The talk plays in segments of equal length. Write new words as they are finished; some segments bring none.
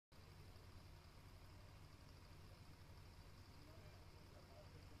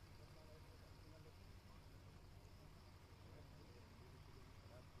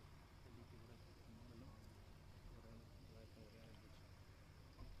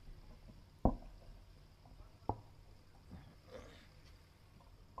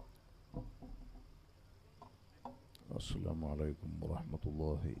السلام عليكم ورحمة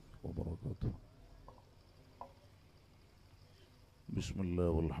الله وبركاته. بسم الله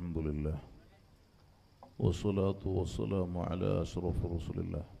والحمد لله والصلاة والسلام على أشرف رسول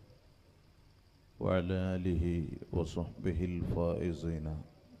الله وعلى آله وصحبه الفائزين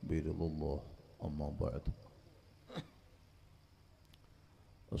برضا الله. أما بعد،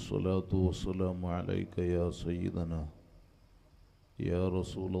 الصلاة والسلام عليك يا سيدنا يا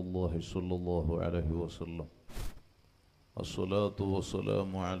رسول الله صلى الله عليه وسلم. الصلاة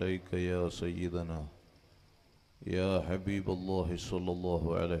والسلام عليك يا سيدنا يا حبيب الله صلى الله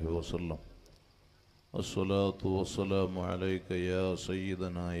عليه وسلم. الصلاة والسلام عليك يا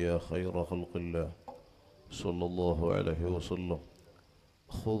سيدنا يا خير خلق الله صلى الله عليه وسلم.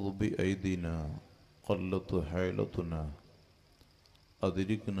 خذ بأيدينا قلت حيلتنا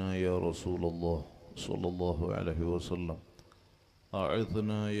أدركنا يا رسول الله صلى الله عليه وسلم.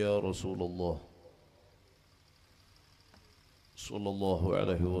 أعذنا يا رسول الله صلى الله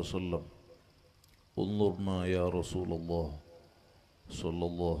عليه وسلم. انظرنا يا رسول الله صلى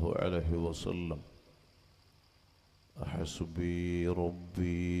الله عليه وسلم. حسبي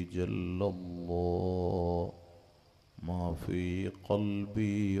ربي جل الله ما في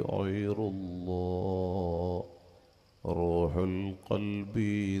قلبي غير الله. روح القلب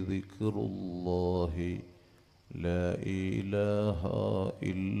ذكر الله لا إله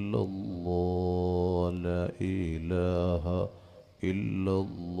إلا الله. لا إله إلا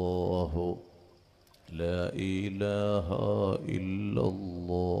الله. لا إله إلا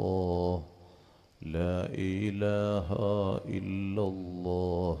الله. لا إله إلا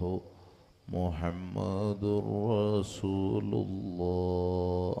الله. محمد رسول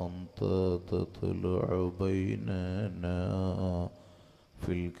الله. أنت تطلع بيننا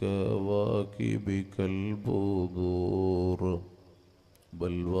في الكواكب كالبدور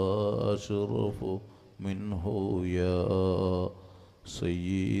بل وأشرف منه يا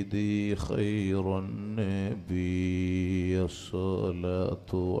سيدي خير النبي.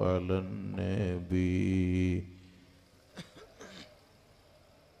 الصلاة على النبي.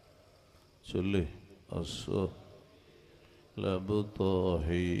 صلي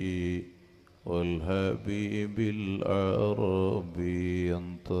الأبطاحي والحبيب العربي.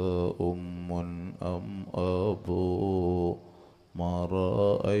 أنت أم أم أبو ما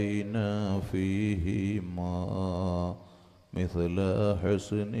رأينا فيهما مثل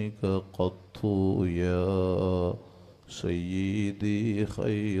حسنك قط يا سيدي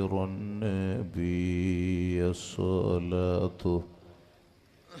خير النبي. الصلاة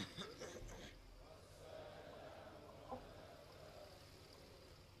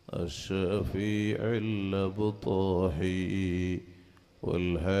الشفيع الأبطاحي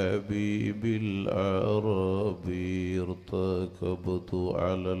والحبيب العربي. ارتكبت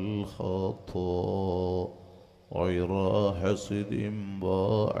على الخطا غير حسد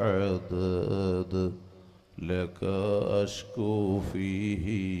وعدد لك أشكو فيه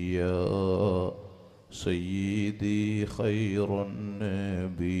يا سيدي خير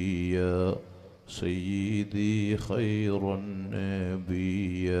النبي. يا سيدي خير النبي.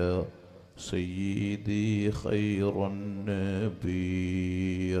 يا سيدي خير النبي.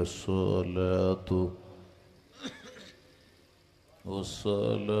 الصلاة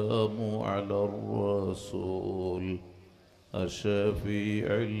والسلام على الرسول الشفيع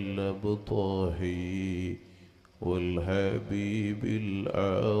الأبطاحي والحبيب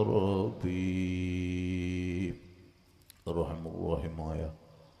العربي. الرحمن الرحيم يا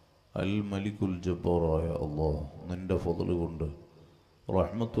الملك الجبار يا الله. നിന്റെ ഫضل കൊണ്ട്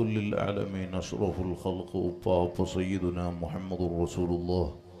റഹ്മത്തുൽ ആലമീൻ അഷ്റഫുൽ ഖൽഖ് ഉപ്പാപ്പ സയ്യിദുനാ മുഹമ്മദുർ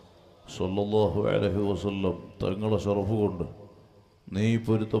റസൂലുള്ളാഹ് സ്വല്ലല്ലാഹു അലൈഹി വസല്ലം തങ്ങളെ ശറഫ് കൊണ്ട് നീ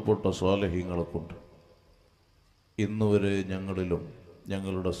പൊരുത്തപ്പെട്ട സ്വാലിഹീങ്ങളെ കൊണ്ട് ഇന്നുവരെ ഞങ്ങളിലും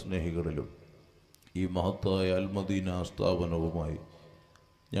ഞങ്ങളുടെ സ്നേഹികളിലും ഈ മഹത്തായ അൽമദീന സ്ഥാപനവുമായി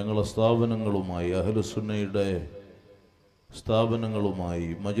ഞങ്ങളുടെ സ്ഥാപനങ്ങളുമായി അഹ്ലുസുന്നയുടെ സ്ഥാപനങ്ങളുമായി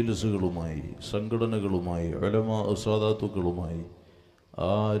മജ്ലിസുകളുമായി സംഘടനകളുമായി ഉലമാ സാദാത്തുക്കളുമായി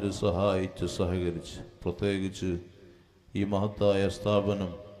ആര് സഹായിച്ച് സഹകരിച്ച് പ്രത്യേകിച്ച് ഈ മഹത്തായ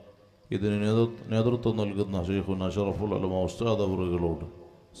സ്ഥാപനം ഇതിന് നേതൃത്വം നൽകുന്ന ശൈഖുന അഷ്റഫുൽ ഉലമാ ഉസ്താദ് അവറുകളോട്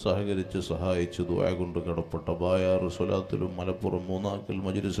സഹകരിച്ച് സഹായിച്ച് ദുആ കൊണ്ട് കടപ്പെട്ട ബായാർ സ്വലാത്തിലും മലപ്പുറം മൂന്നാക്കൽ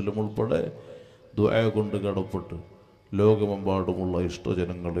മജ്ലിസിലും ഉൾപ്പെടെ ദുആ കൊണ്ട് കടപ്പെട്ട് ലോകമെമ്പാടുമുള്ള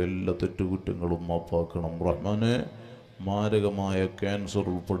ഇഷ്ടജനങ്ങൾ എല്ലാ തെറ്റുകുറ്റങ്ങളും മാപ്പാക്കണം റഹ്മാനെ. മാരകമായ ക്യാൻസർ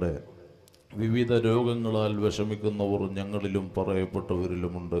ഉൾപ്പെടെ വിവിധ രോഗങ്ങളാൽ വിഷമിക്കുന്നവർ ഞങ്ങളിലും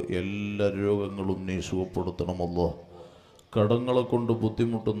പറയപ്പെട്ടവരിലുമുണ്ട്. എല്ലാ രോഗങ്ങളും നീ സുഖപ്പെടുത്തണമല്ലോ. കടങ്ങളെ കൊണ്ട്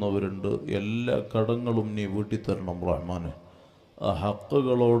ബുദ്ധിമുട്ടുന്നവരുണ്ട്. എല്ലാ കടങ്ങളും നീ വീട്ടിത്തരണം റഹ്മാനെ. ആ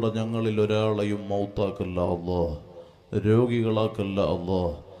ഹക്കുകളോടെ ഞങ്ങളിൽ ഒരാളെയും മൗത്താക്കല്ല അല്ലാഹ്. രോഗികളാക്കല്ല അല്ലാ,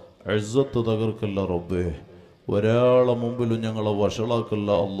 ഇസ്സത്ത് തകർക്കല്ല റബ്ബേ, ഒരാളെ മുമ്പിലും ഞങ്ങളെ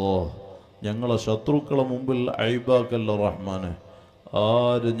വഷളാക്കല്ല അല്ലാ, ഞങ്ങളെ ശത്രുക്കളെ മുമ്പിൽ ഐബാക്കല്ല റഹ്മാനെ.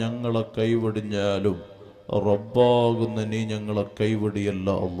 ആര് ഞങ്ങളെ കൈവടിഞ്ഞാലും റബ്ബാകുന്ന നീ ഞങ്ങളെ കൈവടിയല്ല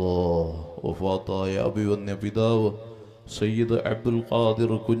അല്ലാ. വഫാത്തായ അഭിവന്യ പിതാവ് സയ്യിദ് അബ്ദുൽ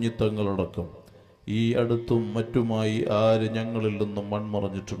ഖാദിർ കുഞ്ഞിത്തങ്ങളടക്കം ഈ അടുത്തും മറ്റുമായി ആര് ഞങ്ങളിൽ നിന്നും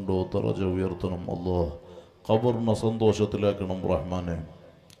മൺമറഞ്ഞിട്ടുണ്ടോ ദറജ ഉയർത്തണം അല്ലാ, ഖബറിനെ സന്തോഷത്തിലാക്കണം റഹ്മാനെ.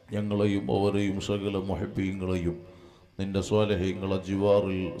 ഞങ്ങളെയും അവരെയും സകല മുഹബ്ബീങ്ങളെയും നിന്റെ സ്വാലിഹീങ്ങളെ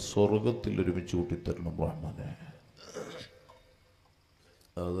ജിവാറിൽ സ്വർഗത്തിൽ ഒരുമിച്ച് കൂട്ടിത്തരണം റഹ്മാനെ.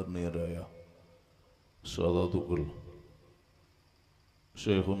 ആദരണീയരായ സാദാത്തുക്കൾ,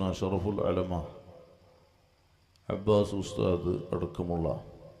 ഷെയ്ഖുന ഷറഫുൽ അലമ അബ്ബാസ് ഉസ്താദ് അടക്കമുള്ള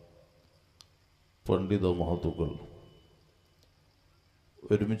പണ്ഡിത മഹത്തുക്കൾ,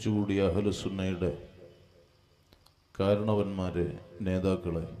 ഒരുമിച്ച് കൂടിയ അഹ്ലുസുന്നയുടെ കാരണവന്മാരെ,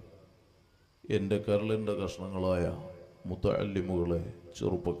 നേതാക്കളെ, എൻ്റെ കരളിൻ്റെ കഷ്ണങ്ങളായ മുത്തഅല്ലിമുകളെ,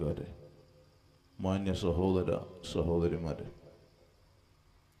 ചെറുപ്പക്കാരെ, മാന്യ സഹോദര സഹോദരിമാരെ,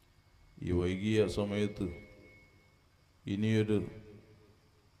 ഈ വൈകിയ സമയത്ത് ഇനിയൊരു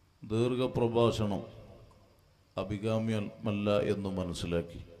ദീർഘപ്രഭാഷണം അഭികാമ്യമല്ല എന്ന്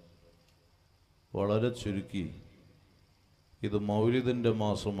മനസ്സിലാക്കി വളരെ ചുരുക്കി, ഇത് മൗലിദിൻ്റെ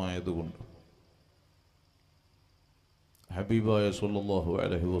മാസമായതുകൊണ്ട് ഹബീബായ സല്ലല്ലാഹു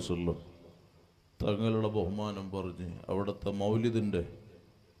അലൈഹി വസല്ലം തങ്ങളുടെ ബഹുമാനം പറഞ്ഞ്, അവിടുത്തെ മൗലിദിൻ്റെ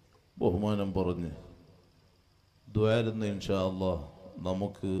ബഹുമാനം പറഞ്ഞ് ദ്വാരുന്ന ഇൻഷാ അല്ലാഹ്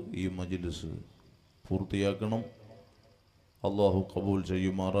നമുക്ക് ഈ മജ്ലിസ് പൂർത്തിയാക്കണം. അള്ളാഹു കബൂൽ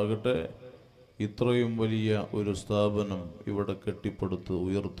ചെയ്യുമാറാകട്ടെ. ഇത്രയും വലിയ ഒരു സ്ഥാപനം ഇവിടെ കെട്ടിപ്പടുത്ത്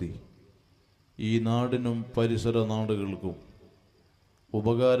ഉയർത്തി ഈ നാടിനും പരിസര നാടുകൾക്കും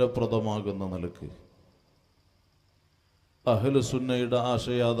ഉപകാരപ്രദമാകുന്ന നിലക്ക് അഹ്ലുസുന്നയുടെ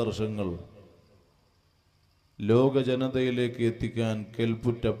ആശയാദർശങ്ങൾ ലോക ജനതയിലേക്ക് എത്തിക്കാൻ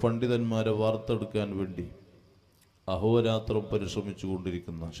കെൽപ്പുറ്റ പണ്ഡിതന്മാരെ വാർത്തെടുക്കാൻ വേണ്ടി അഹോരാത്രം പരിശ്രമിച്ചു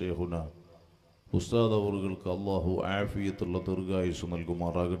കൊണ്ടിരിക്കുന്ന ഷെയ്ഖുന ഉസ്താദ് അവറുകൾക്ക് അള്ളാഹു ആഫിയത്തുള്ള ദീർഘായുസ്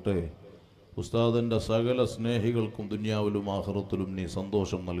നൽകുമാറാകട്ടെ. ഉസ്താദിൻ്റെ സകല സ്നേഹികൾക്കും ദുനിയാവിലും ആഖിറത്തിലും നീ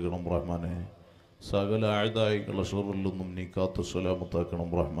സന്തോഷം നൽകണം റഹ്മാനെ. സകല അഅദായികളെ ഷർറിൽ നിന്നും നീ കാത്തു സലാമത്താക്കണം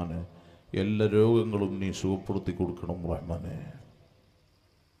റഹ്മാനെ. എല്ലാ രോഗങ്ങളും നീ സുഖപ്പെടുത്തി കൊടുക്കണം റഹ്മാനെ.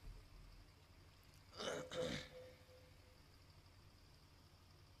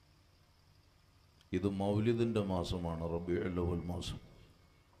 ഇത് മൗലിദിൻ്റെ മാസമാണ്, റബീഉൽ അവ്വൽ മാസം.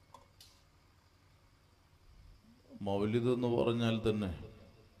 മൗലിദ് എന്ന് പറഞ്ഞാൽ തന്നെ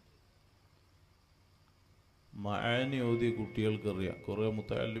മഅനി ഓതിയ കുട്ടികൾക്കറിയാം. കുറേ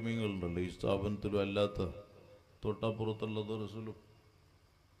മുത്തഅല്ലിമീങ്ങളുണ്ടല്ലോ ഈ സ്ഥാപനത്തിലും അല്ലാത്ത തൊട്ടപ്പുറത്തുള്ള ദർസിലും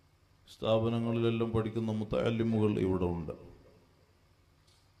സ്ഥാപനങ്ങളിലെല്ലാം പഠിക്കുന്ന മുത്തഅല്ലിമുകൾ ഇവിടെ ഉണ്ട്.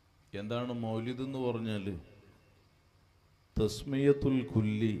 എന്താണ് മൗലിദ് എന്ന് പറഞ്ഞാൽ? തസ്മിയത്തുൽ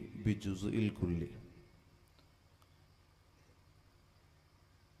കുല്ലി ബി ജുസ്ഇൽ കുല്ലി.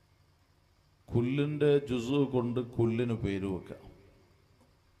 കുല്ലിൻ്റെ ജുസ് കൊണ്ട് കുല്ലിന് പേര് വെക്കാം.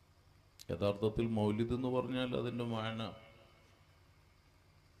 യഥാർത്ഥത്തിൽ മൗലിദ് എന്ന് പറഞ്ഞാൽ അതിൻ്റെ മാന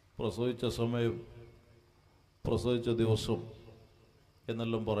പ്രസവിച്ച സമയം, പ്രസവിച്ച ദിവസം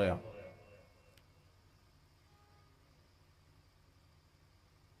എന്നെല്ലാം പറയാം.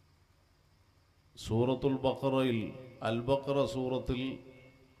 സൂറത്തുൽ ബഖറയിൽ, അൽ ബഖറ സൂറത്തിൽ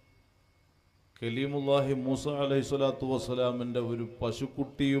കലീമുല്ലാഹി മൂസ അലൈഹി സ്വലാത്തു വസ്സലാമിൻ്റെ ഒരു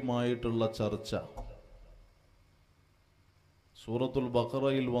പശുക്കുട്ടിയുമായിട്ടുള്ള ചർച്ച സൂറത്തുൽ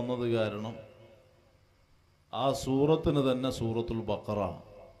ബഖറയിൽ വന്നത് കാരണം ആ സൂറത്തിന് തന്നെ സൂറത്തുൽ ബഖറ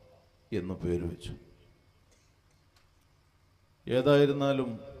എന്ന് പേര് വെച്ചു. ഏതായിരുന്നാലും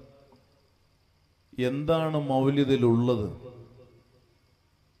എന്താണ് മൗലിദിലുള്ളത്?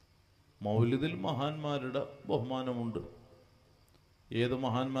 മൗലിദിൽ മഹാന്മാരുടെ ബഹുമാനമുണ്ട്. ഏത്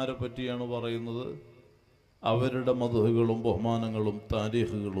മഹാന്മാരെ പറ്റിയാണ് പറയുന്നത്? അവരുടെ മദ്ഹുകളും ബഹുമാനങ്ങളും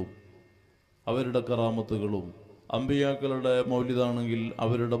താരീഖുകളും അവരുടെ കറാമത്തുകളും. അമ്പിയാക്കളുടെ മൗലിദാണെങ്കിൽ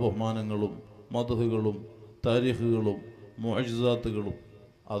അവരുടെ ബഹുമാനങ്ങളും മദ്ഹുകളും താരീഖുകളും മുഅ്ജിസാത്തുകളും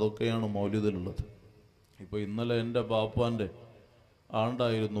അതൊക്കെയാണ് മൗലിദിലുള്ളത്. ഇപ്പോൾ ഇന്നലെ എൻ്റെ ബാപ്പാൻ്റെ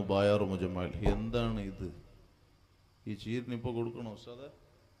ആണ്ടായിരുന്നു ബായാർ മുജമ്മൽ. എന്താണ് ഇത്? ഈ ചീരിനിപ്പോൾ കൊടുക്കണോ ഉസ്താദേ?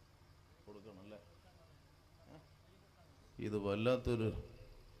 കൊടുക്കണമല്ലേ? ഇത് വല്ലാത്തൊരു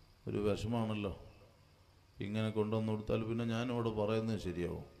വിഷമാണല്ലോ. ഇങ്ങനെ കൊണ്ടുവന്ന് കൊടുത്താൽ പിന്നെ ഞാനിവിടെ പറയുന്നത്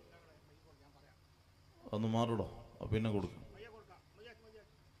ശരിയാവും. ഒന്ന് മാറിടോ, പിന്നെ കൊടുക്കാം.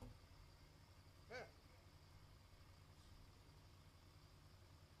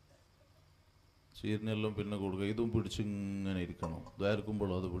 ചീരിനെല്ലാം പിന്നെ കൊടുക്കുക. ഇതും പിടിച്ച് ഇങ്ങനെ ഇരിക്കണം.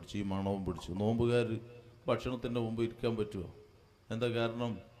 ദ്വാരക്കുമ്പോൾ അത് പിടിച്ച് ഈ മണവും പിടിച്ച്. നോമ്പുകാർ ഭക്ഷണത്തിൻ്റെ മുമ്പ് ഇരിക്കാൻ പറ്റുമോ? എന്താ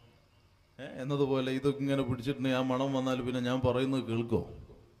കാരണം? എന്നതുപോലെ ഇതൊക്കെ പിടിച്ചിട്ടുണ്ടെങ്കിൽ ആ മണം വന്നാൽ പിന്നെ ഞാൻ പറയുന്നത് കേൾക്കോ?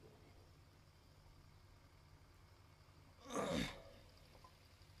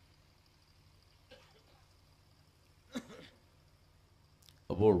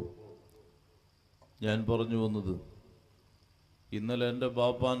 അപ്പോൾ ഞാൻ പറഞ്ഞു വന്നത്, ഇന്നലെ എൻ്റെ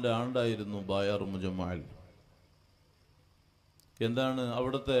ബാപ്പാൻ്റെ ആണ്ടായിരുന്നു ബായാർ മുജമ്മായിൽ. എന്താണ്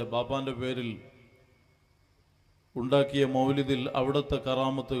അവിടുത്തെ ബാപ്പാൻ്റെ പേരിൽ ഉണ്ടാക്കിയ മൗലിദിൽ അവിടുത്തെ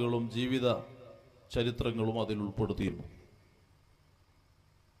കറാമത്തുകളും ജീവിത ചരിത്രങ്ങളും അതിൽ ഉൾപ്പെടുത്തിയിരുന്നു.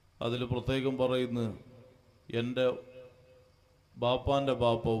 അതിൽ പ്രത്യേകം പറയുന്നു, എൻ്റെ ബാപ്പാൻ്റെ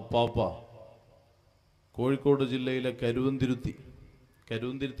ഉപ്പാപ്പ കോഴിക്കോട് ജില്ലയിലെ കരുവന്തിരുത്തി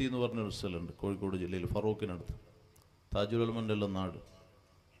എന്ന് പറഞ്ഞൊരു സ്ഥലമുണ്ട് കോഴിക്കോട് ജില്ലയിൽ, ഫറൂഖിനടുത്ത്, താജുൽ ഉലമൻ്റെ എല്ലാം നാട്.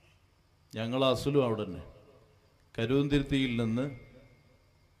 ഞങ്ങൾ അസുലും അവിടെ തന്നെ. കരുവന്തിരുത്തിയിൽ നിന്ന്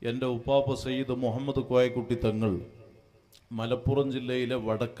എൻ്റെ ഉപ്പാപ്പ സയ്യിദ് മുഹമ്മദ് കോയക്കുട്ടി തങ്ങൾ മലപ്പുറം ജില്ലയിലെ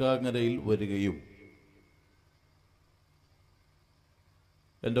വടക്കാങ്ങരയിൽ വരികയും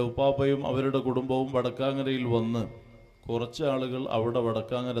എൻ്റെ ഉപ്പാപ്പയും അവരുടെ കുടുംബവും വടക്കാങ്ങരയിൽ വന്ന് കുറച്ച് ആളുകൾ അവിടെ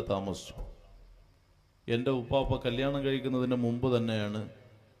വടക്കാങ്ങര താമസിച്ചു. എൻ്റെ ഉപ്പാപ്പ കല്യാണം കഴിക്കുന്നതിന് മുമ്പ് തന്നെയാണ്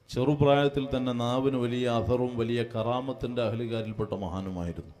ചെറുപ്രായത്തിൽ തന്നെ നാവിന് വലിയ അഥറും വലിയ കറാമത്തിൻ്റെ അഹലുകാരിൽപ്പെട്ട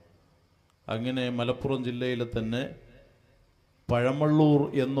മഹാനുമായിരുന്നു. അങ്ങനെ മലപ്പുറം ജില്ലയിലെ തന്നെ പഴമള്ളൂർ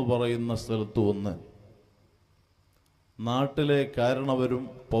എന്ന് പറയുന്ന സ്ഥലത്ത് വന്ന് നാട്ടിലെ കാരണവരും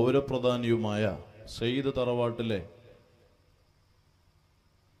പൗരപ്രധാനിയുമായ സയ്യിദ് തറവാട്ടിലെ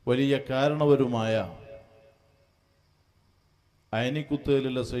വലിയ കാരണവരുമായ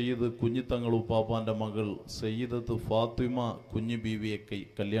അയനിക്കുത്തേലിലെ സയ്യിദ് കുഞ്ഞിത്തങ്ങൾ ഉപ്പാപ്പാൻ്റെ മകൾ സയ്യിദത്ത് ഫാത്തിമ കുഞ്ഞി ബീവിയെ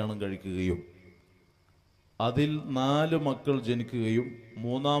കല്യാണം കഴിക്കുകയും അതിൽ 4 മക്കൾ ജനിക്കുകയും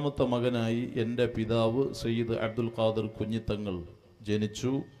മൂന്നാമത്തെ മകനായി എൻ്റെ പിതാവ് സയ്യിദ് അബ്ദുൽ ഖാദർ കുഞ്ഞിത്തങ്ങൾ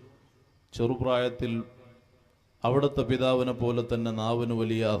ജനിച്ചു. ചെറുപ്രായത്തിൽ അവിടുത്തെ പിതാവിനെ പോലെ തന്നെ നാവിന്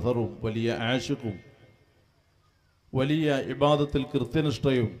വലിയ അഥറും വലിയ ആശുക്കും വലിയ ഇബാദത്തിൽ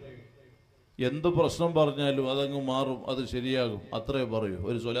കൃത്യനിഷ്ഠയും, എന്ത് പ്രശ്നം പറഞ്ഞാലും അതങ്ങ് മാറും, അത് ശരിയാകും, അത്രേ പറയൂ.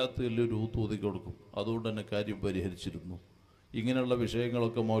 ഒരു സ്വലാത്ത് ഒരു ഊതി കൊടുക്കും, അതുകൊണ്ട് തന്നെ കാര്യം പരിഹരിച്ചിരുന്നു. ഇങ്ങനെയുള്ള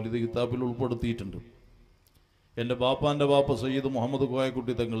വിഷയങ്ങളൊക്കെ മൗലിദ് കിതാബിൽ ഉൾപ്പെടുത്തിയിട്ടുണ്ട്. എൻ്റെ ബാപ്പാൻ്റെ ബാപ്പ സയ്യിദ് മുഹമ്മദ്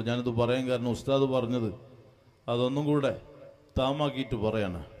കോയക്കുട്ടി തങ്ങൾ, ഞാനിത് പറയാൻ കാരണം ഉസ്താദ് പറഞ്ഞത് അതൊന്നും കൂടെ താമാക്കിയിട്ട്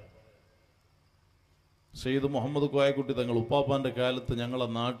പറയാണ്. സയ്യിദ് മുഹമ്മദ് കോയക്കുട്ടി തങ്ങൾ ഉപ്പാപ്പാൻ്റെ കാലത്ത് ഞങ്ങളെ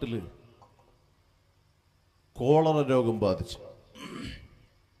നാട്ടിൽ കോളറ രോഗം ബാധിച്ചു.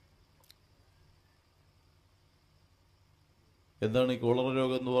 എന്താണ് ഈ കോളറ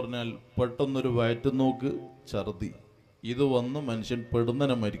രോഗം എന്ന് പറഞ്ഞാൽ? പെട്ടെന്നൊരു വയറ്റുനോക്ക്, ഛർദി, ഇത് വന്ന് മനുഷ്യൻ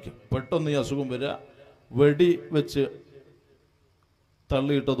പെടുന്നനെ മരിക്കും. പെട്ടെന്ന് ഈ അസുഖം വരിക, വെടി വെച്ച്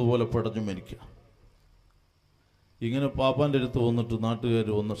തള്ളിയിട്ടതുപോലെ പെടഞ്ഞു മരിക്കുക. ഇങ്ങനെ പാപ്പാൻ്റെ അടുത്ത് വന്നിട്ട് നാട്ടുകാർ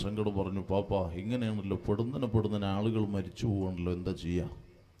വന്ന സങ്കടം പറഞ്ഞു, പാപ്പ ഇങ്ങനെയാണല്ലോ, പെടുന്നനെ ആളുകൾ മരിച്ചു പോകണല്ലോ, എന്താ ചെയ്യുക?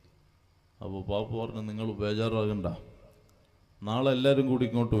 അപ്പോൾ പാപ്പ പറഞ്ഞു, നിങ്ങൾ ബേജാറാകണ്ട, നാളെ എല്ലാവരും കൂടി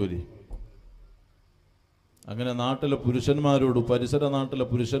ഇങ്ങോട്ട് വരി. അങ്ങനെ നാട്ടിലെ പുരുഷന്മാരോട്, പരിസര നാട്ടിലെ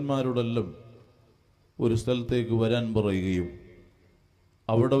പുരുഷന്മാരോടെല്ലാം ഒരു സ്ഥലത്തേക്ക് വരാൻ പറയുകയും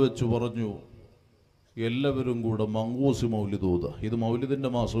അവിടെ വെച്ച് പറഞ്ഞു, എല്ലാവരും കൂടെ മങ്കൂസ് മൗലിദ് ഓതുക. ഇത് മൗലിദിൻ്റെ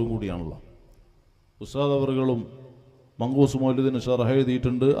മാസവും കൂടിയാണല്ലോ. ഉസ്താദ് അവറുകളും മങ്കൂസ് മൗലിദിന് ഷർഹ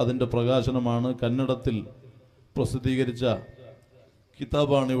എഴുതിയിട്ടുണ്ട്. അതിൻ്റെ പ്രകാശനമാണ്, കന്നഡത്തിൽ പ്രസിദ്ധീകരിച്ച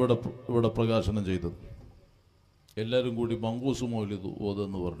കിതാബാണ് ഇവിടെ പ്രകാശനം ചെയ്തത്. എല്ലാവരും കൂടി മങ്കൂസ് മൗലിദ്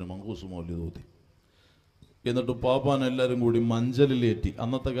ഓതെന്ന് പറഞ്ഞു. മങ്കൂസ് മൗലിദ് ഓതി. എന്നിട്ട് പാപ്പാൻ എല്ലാവരും കൂടി മഞ്ചലിലേറ്റി.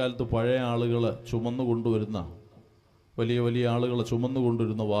 അന്നത്തെ കാലത്ത് പഴയ ആളുകളെ ചുമന്നു കൊണ്ടുവരുന്ന, വലിയ ആളുകളെ ചുമന്നു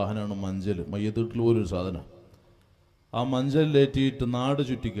കൊണ്ടുവരുന്ന വാഹനമാണ് മഞ്ചൽ. മയ്യത്തീട്ടിൽ പോലൊരു സാധനം. ആ മഞ്ചലിലേറ്റിയിട്ട് നാട്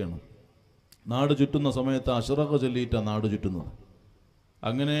ചുറ്റിക്കുകയാണ്. നാട് ചുറ്റുന്ന സമയത്ത് അശ്റഖ് ചൊല്ലിയിട്ടാണ് നാട് ചുറ്റുന്നത്.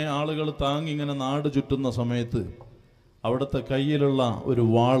 അങ്ങനെ ആളുകൾ താങ്ങി ഇങ്ങനെ നാട് ചുറ്റുന്ന സമയത്ത് അവിടുത്തെ കയ്യിലുള്ള ഒരു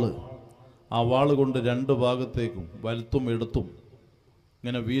വാള്, ആ വാള് കൊണ്ട് 2 ഭാഗത്തേക്കും വലത്തും ഇടത്തും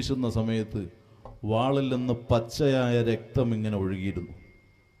ഇങ്ങനെ വീശുന്ന സമയത്ത് വാളിൽ നിന്ന് പച്ചയായ രക്തം ഇങ്ങനെ ഒഴുകിയിരുന്നു.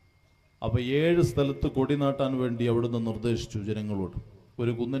 അപ്പോൾ 7 സ്ഥലത്ത് കൊടി നാട്ടാൻ വേണ്ടി അവിടുന്ന് നിർദ്ദേശിച്ചു ജനങ്ങളോട്.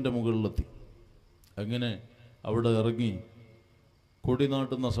 ഒരു കുന്നിൻ്റെ മുകളിലെത്തി. അങ്ങനെ അവിടെ ഇറങ്ങി കൊടി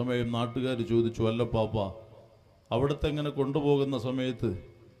നാട്ടുന്ന സമയം നാട്ടുകാർ ചോദിച്ചു, അല്ല പാപ്പ, അവിടുത്തെ ഇങ്ങനെ കൊണ്ടുപോകുന്ന സമയത്ത്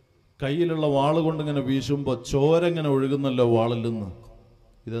കയ്യിലുള്ള വാള് കൊണ്ടിങ്ങനെ വീശുമ്പോൾ ചോരങ്ങനെ ഒഴുകുന്നല്ലോ വാളിൽ നിന്ന്,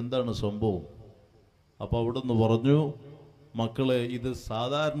 ഇതെന്താണ് സംഭവം? അപ്പോൾ അവിടുന്ന് പറഞ്ഞു, മക്കളെ, ഇത്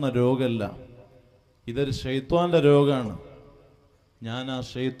സാധാരണ രോഗമല്ല, ഇതൊരു ശൈത്വാൻ്റെ രോഗമാണ്. ഞാൻ ആ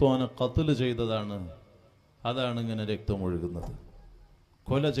ശൈത്വാനെ ഖത്ല് ചെയ്തതാണ്, അതാണ് ഇങ്ങനെ രക്തമൊഴുകുന്നത്.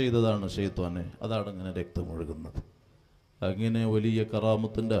 കൊല ചെയ്തതാണ് ശൈത്വാനെ, അതാണ് ഇങ്ങനെ രക്തമൊഴുകുന്നത്. അങ്ങനെ വലിയ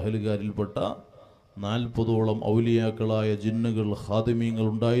കറാമത്തിൻ്റെ അഹലുകാരിൽപ്പെട്ട 40ഓളം ഔലിയാക്കളായ ജിന്നുകൾ, ഖാദിമീങ്ങൾ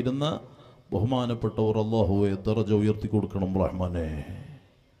ഉണ്ടായിരുന്ന ബഹുമാനപ്പെട്ടവർ അല്ലാഹുവേ ദറജ ഉയർത്തി കൊടുക്കണം റഹ്മാനെ.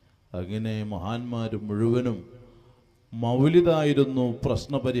 അങ്ങനെ മഹാന്മാർ മുഴുവനും മൗലിദായിരുന്നു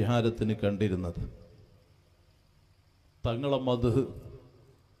പ്രശ്നപരിഹാരത്തിന് കണ്ടിരുന്നത്. തങ്ങളെ മദ്ഹ്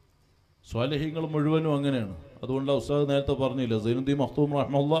സ്വാലിഹീങ്ങൾ മുഴുവനും അങ്ങനെയാണ്. അതുകൊണ്ട് ഉസ്താദ് നേരത്തെ പറഞ്ഞില്ല, സൈനുദ്ദീൻ മഖ്ദൂം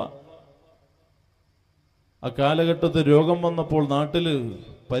റഹ്മത്തുള്ളാഹി ആ കാലഘട്ടത്തിൽ രോഗം വന്നപ്പോൾ, നാട്ടിൽ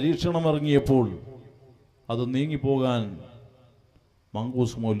പരീക്ഷണം ഇറങ്ങിയപ്പോൾ അത് നീങ്ങിപ്പോകാൻ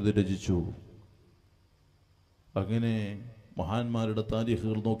മങ്കൂസ് മൗലിദ് രചിച്ചു. അങ്ങനെ മഹാന്മാരുടെ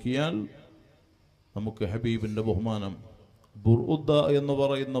താരീഖുകൾ നോക്കിയാൽ നമുക്ക് ഹബീബിൻ്റെ ബഹുമാനം ബുർദ എന്ന്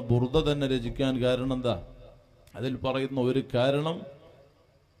പറയുന്ന ബുർദ തന്നെ രചിക്കാൻ കാരണം എന്താ? അതിൽ പറയുന്ന ഒരു കാരണം,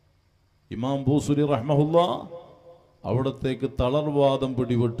 ഇമാം ബൂസുരി റഹ്മഹുല്ലാഹ് അവിടത്തേക്ക് തളർവാദം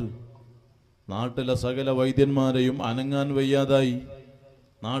പിടിപെട്ട് നാട്ടിലെ സകല വൈദ്യന്മാരെയും അനങ്ങാൻ വയ്യാതായി.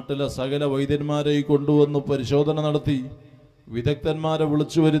 നാട്ടിലെ സകല വൈദ്യന്മാരെയും കൊണ്ടുവന്ന് പരിശോധന നടത്തി, വിദഗ്ധന്മാരെ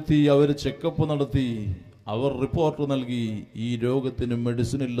വിളിച്ചു വരുത്തി, അവർ ചെക്കപ്പ് നടത്തി, അവർ റിപ്പോർട്ട് നൽകി, ഈ രോഗത്തിന്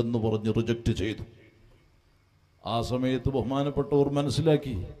മെഡിസിൻ ഇല്ലെന്ന് പറഞ്ഞ് റിജക്റ്റ് ചെയ്തു. ആ സമയത്ത് ബഹുമാനപ്പെട്ടവർ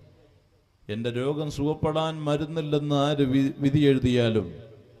മനസ്സിലാക്കി, എൻ്റെ രോഗം സുഖപ്പെടാൻ മരുന്നില്ലെന്ന് ആര് വിധി എഴുതിയാലും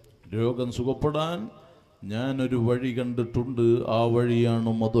രോഗം സുഖപ്പെടാൻ ഞാനൊരു വഴി കണ്ടിട്ടുണ്ട്. ആ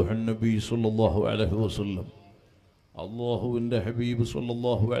വഴിയാണ് മദ്ഹുൻ നബി സല്ലല്ലാഹു അലൈഹി വസല്ലം. അല്ലാഹുവിൻ്റെ ഹബീബ്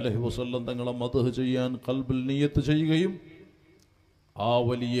സല്ലല്ലാഹു അലൈഹി വസല്ലം തങ്ങളെ മദ്ഹ് ചെയ്യാൻ ഖൽബിൽ നിയ്യത്ത് ചെയ്യുകയും ആ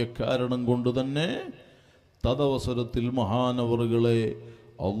വലിയ കാരണം കൊണ്ട് തന്നെ തദവസരത്തിൽ മഹാനവറുകളെ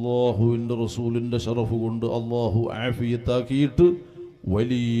അല്ലാഹുവിൻ്റെ റസൂലിൻ്റെ ശറഫ് കൊണ്ട് അല്ലാഹു ആഫിയത്താക്കിയിട്ട്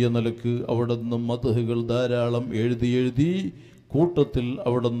വലിയ നിലക്ക് അവിടെ നിന്ന് മദ്ഹുകൾ ധാരാളം എഴുതി കൂട്ടത്തിൽ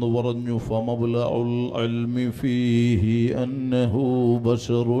അവിടെ നിന്ന് പറഞ്ഞു, ഫമബ്ലഉൽ ഇൽമി ഫീഹി അന്നഹു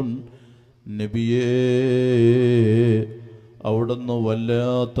ബശറുൻ. നബിയേ, അവിടെ നിന്ന്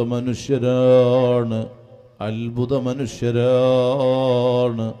വല്ലാത്ത മനുഷ്യരാണ്, അത്ഭുത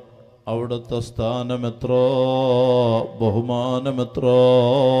മനുഷ്യരാണ്. അവിടുത്തെ സ്ഥാനമെത്ര, ബഹുമാനമെത്ര.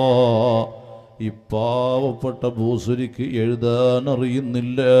 ഈ പാവപ്പെട്ട ബൂസുരിക്ക്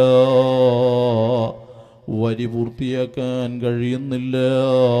എഴുതാനറിയുന്നില്ല, വരി പൂർത്തിയാക്കാൻ കഴിയുന്നില്ല.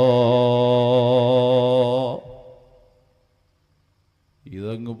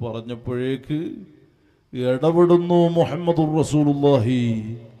 ഇതങ്ങ് പറഞ്ഞപ്പോഴേക്ക് ഇടപെടുന്നു മുഹമ്മദുർ റസൂലുള്ളാഹി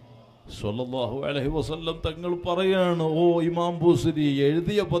സ്വല്ലല്ലാഹു അലൈഹി വസല്ലം തങ്ങൾ പറയാണ്, ഓ ഇമാം ബൂസരി,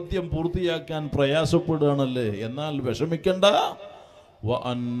 എഴുതിയ പദ്യം പൂർത്തിയാക്കാൻ പ്രയാസപ്പെടുകയാണല്ലേ, എന്നാൽ വിഷമിക്കണ്ട.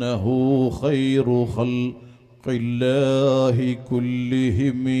 വഅന്നഹു ഖൈറു ഖൽഖില്ലാഹി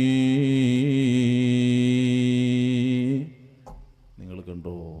കുല്ലിഹിം. നിങ്ങൾ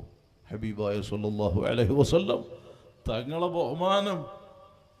കണ്ടോ, ഹബീബായ സ്വല്ലല്ലാഹു അലൈഹി വസല്ലം തങ്ങളെ ബഹുമാനം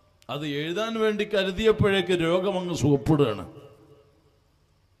അത് എഴുതാൻ വേണ്ടി കരുതിയപ്പോഴേക്ക് രോഗം അങ്ങ് സുഖപ്പെടുകയാണ്.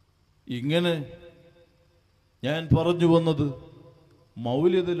 ഇങ്ങനെ ഞാൻ പറഞ്ഞു വന്നത്,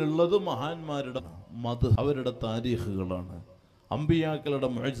 മൗലിദിലുള്ളത് മഹാന്മാരുടെ മദ്ഹ്, അവരുടെ താരീഖുകളാണ്, അമ്പിയാക്കളുടെ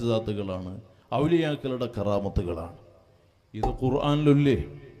മുഅ്ജിസാത്തുകളാണ്, ഔലിയാക്കളുടെ കറാമത്തുകളാണ്. ഇത് ഖുർആനിലില്ലേ?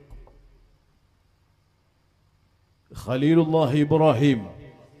 ഖലീലുല്ലാഹി ഇബ്രാഹിം,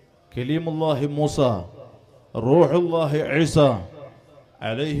 കലീമുല്ലാഹി മൂസ, റൂഹുല്ലാഹി ഈസ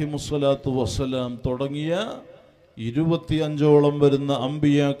അലൈഹിമുസ്സലാത്തു വസ്സലാം തുടങ്ങിയ 25ഓളം വരുന്ന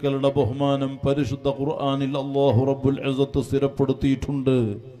അമ്പിയാക്കളുടെ ബഹുമാനം പരിശുദ്ധ ഖുർആനിൽ അല്ലാഹു റബ്ബുൽ ഇസ്സത്ത് സ്ഥിരപ്പെടുത്തിയിട്ടുണ്ട്,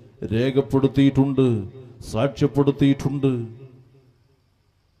 രേഖപ്പെടുത്തിയിട്ടുണ്ട്, സാക്ഷ്യപ്പെടുത്തിയിട്ടുണ്ട്.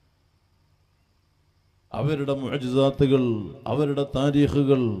 അവരുടെ മുഅ്ജിസാത്തുകൾ, അവരുടെ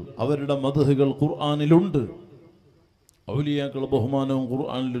താരീഖുകൾ, അവരുടെ മദ്ഹുകൾ ഖുർആനിലുണ്ട്. ഔലിയാക്കളുടെ ബഹുമാനവും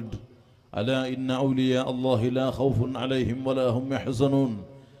ഖുർആനിലുണ്ട്. അലാ ഇന്ന ഔലിയാ അല്ലാഹി ലാ ഖൗഫുൻ അലൈഹിം വലാ ഹും യഹ്സനൂൻ.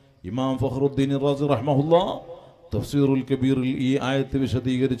 ഇമാം ഫഖ്റുദ്ദീൻ റാസി റഹ്മഹുല്ലാഹ് തഫ്സീറുൽ കബീറിൽ ഈ ആയത്ത്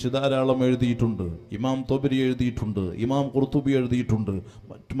വിശദീകരിച്ച് ധാരാളം എഴുതിയിട്ടുണ്ട്. ഇമാം തൊബരി എഴുതിയിട്ടുണ്ട്, ഇമാം ഖുർത്തുബി എഴുതിയിട്ടുണ്ട്,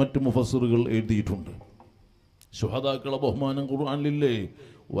 മറ്റ് മുഫസ്സിറുകൾ എഴുതിയിട്ടുണ്ട്. ശുഹദാക്കളുടെ ബഹുമാനം ഖുർആനിലില്ലേ?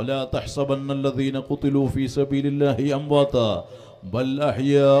 വലാ തഹ്സബന്നല്ലദീന ഖുതിലൂ ഫീ സബീലില്ലാഹി അംവാതാ ബൽ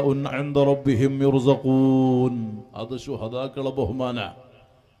അഹ്യാഉൻ ഇൻദ റബ്ബിഹിം യുർസഖൂൻ. അത് ശുഹദാക്കളുടെ ബഹുമാന.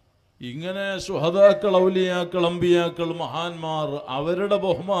 ഇങ്ങനെ ശുഹദാക്കൾ, ഔലിയാക്കൾ, അമ്പിയാക്കൾ, മഹാന്മാർ, അവരുടെ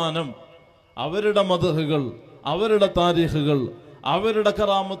ബഹുമാനം, അവരുടെ മദ്ഹുകൾ, അവരുടെ താരീഖുകൾ, അവരുടെ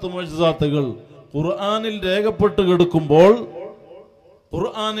കറാമത്ത് മുഅ്ജിസാത്തുകൾ ഖുർആനിൽ രേഖപ്പെട്ട്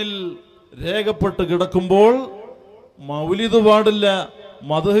കിടക്കുമ്പോൾ മൗലിദ് പാടില്ല,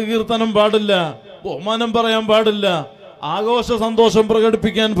 മദ്ഹ് കീർത്തനം പാടില്ല, ബഹുമാനം പറയാൻ പാടില്ല, ആഘോഷ സന്തോഷം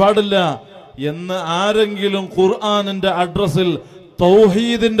പ്രകടിപ്പിക്കാൻ പാടില്ല എന്ന് ആരെങ്കിലും ഖുർആനിന്റെ അഡ്രസ്സിൽ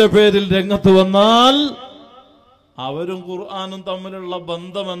തൗഹീദിന്റെ പേരിൽ രംഗത്ത് വന്നാൽ അവരും ഖുർആനും തമ്മിലുള്ള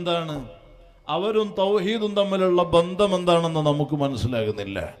ബന്ധം എന്താണ്, അവരും തൗഹീദും തമ്മിലുള്ള ബന്ധം എന്താണെന്ന് നമുക്ക്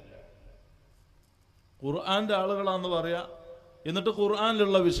മനസ്സിലാകുന്നില്ല. ഖുർആന്റെ ആളുകളാന്ന് പറയാ, എന്നിട്ട്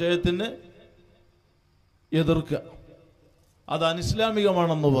ഖുർആനിലുള്ള വിഷയത്തിന് എതിർക്കുക, അത്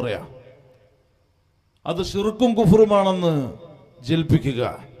അനിസ്ലാമികമാണെന്ന് പറയാം, അത് ശിർക്കും കുഫറുമാണെന്ന് ജൽപ്പിക്കുക.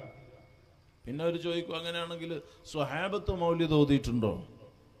 പിന്നെ അവർ ചോദിക്കും, അങ്ങനെയാണെങ്കിൽ സ്വഹാബത്ത് മൗലിദ് ഓതിയിട്ടുണ്ടോ?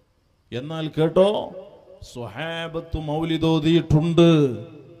 എന്നാൽ കേട്ടോ, സ്വഹാബത്ത് മൗലിദ് ഓതിയിട്ടുണ്ട്.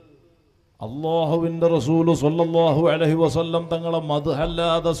 അല്ലാഹുവിന്റെ റസൂല് സ്വല്ലല്ലാഹു അലൈഹി വസല്ലം തങ്ങളെ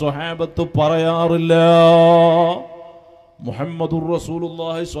മദ്ഹല്ലാതെ സ്വഹാബത്ത് പറയാറില്ല. മുഹമ്മദുർ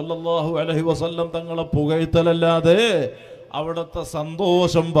റസൂലുള്ളാഹി സ്വല്ലല്ലാഹു അലൈഹി വസല്ലം തങ്ങളെ പുകഴ്ത്തലല്ലാതെ, അവിടുത്തെ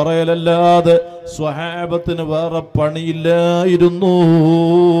സന്തോഷം പറയലല്ലാതെ സ്വഹാബത്തിന് വേറെ പണിയില്ലായിരുന്നു.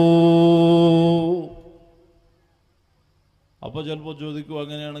 അപ്പൊ ചിലപ്പോൾ ചോദിക്കും,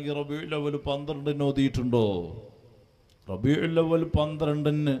 അങ്ങനെയാണെങ്കിൽ റബീഉൽ അവ്വൽ 12 ഓതിയിട്ടുണ്ടോ? റബീഉൽ അവ്വൽ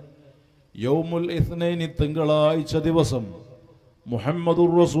 12 യൗമുൽ ഇത്നൈനി തിങ്കളാഴ്ച ദിവസം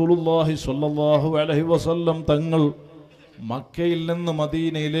മുഹമ്മദുർ റസൂലുള്ളാഹി സ്വല്ലല്ലാഹു അലൈഹി വസല്ലം തങ്ങൾ മക്കയിൽ നിന്ന്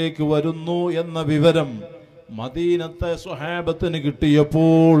മദീനയിലേക്ക് വരുന്നു എന്ന വിവരം മദീനത്തെ സ്വഹാബത്തിന്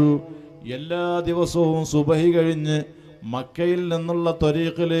കിട്ടിയപ്പോൾ എല്ലാ ദിവസവും സുബഹി കഴിഞ്ഞ് മക്കയിൽ നിന്നുള്ള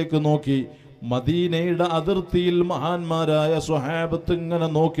ത്വരീഖിലേക്ക് നോക്കി, മദീനയുടെ അതിർത്തിയിൽ മഹാന്മാരായ സ്വഹാബത്ത് ഇങ്ങനെ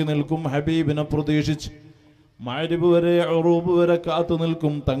നോക്കി നിൽക്കും, ഹബീബിനെ പ്രതീക്ഷിച്ച്. മഗ്രിബ് വരെ ഉറൂബ് വരെ കാത്തു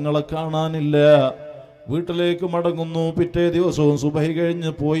നിൽക്കും, തങ്ങളെ കാണാനില്ല. വീട്ടിലേക്ക് മടങ്ങുന്നു, പിറ്റേ ദിവസവും സുബഹി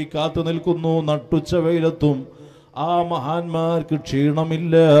കഴിഞ്ഞ് പോയി കാത്തു നിൽക്കുന്നു. നട്ടുച്ച വെയിലത്തും ആ മഹാന്മാർക്ക്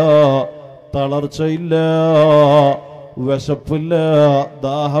ക്ഷീണമില്ല, തളർച്ചയില്ല, വിശപ്പില്ല,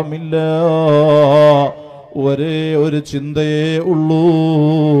 ദാഹമില്ല. ഒരേ ഒരു ചിന്തയേ ഉള്ളൂ,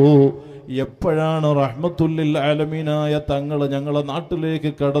 എപ്പോഴാണ് റഹ്മത്തുല്ലിൽ ആലമീനായ തങ്ങൾ ഞങ്ങളെ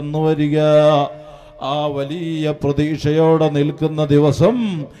നാട്ടിലേക്ക് കടന്നു വരിക? ആ വലിയ പ്രതീക്ഷയോടെ നിൽക്കുന്ന ദിവസം,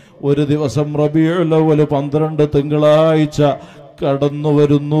 ഒരു ദിവസം റബീഉൽ അവ്വൽ 12 തിങ്കളാഴ്ച കടന്നു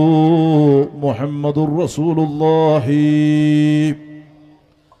വരുന്നു. മുഹമ്മദുർ റസൂലുള്ളാഹി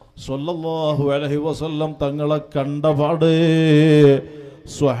സ്വല്ലല്ലാഹു അലൈഹി വസല്ലം തങ്ങളെ കണ്ടപാടെ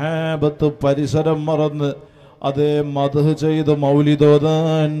സ്വഹാബത്ത് പരിസരം മറന്ന് അതേ മദ്ഹ് ചെയ്ത്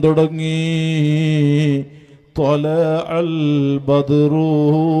മൗലിദോദാൻ തുടങ്ങി. ത്വലഅൽ ബദ്റു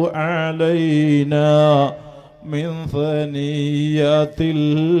അലൈനാ മിൻ സനിയത്തിൽ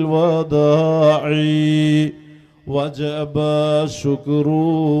വദാഇ വജബ ശുക്രു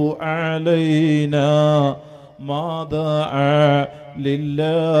അലൈനാ മാ ദഅ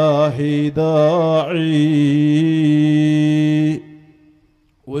ലില്ലാഹി ദാഇ.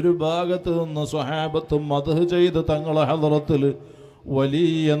 ഒരു ഭാഗത്ത് നിന്ന് സ്വഹാബത്ത് മദ്ഹ് ചെയ്ത് തങ്ങളെ ഹദ്റത്തിൽ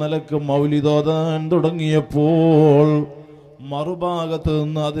വലിയ നിലക്ക് മൗലിദോദാൻ തുടങ്ങിയപ്പോൾ മറുഭാഗത്ത്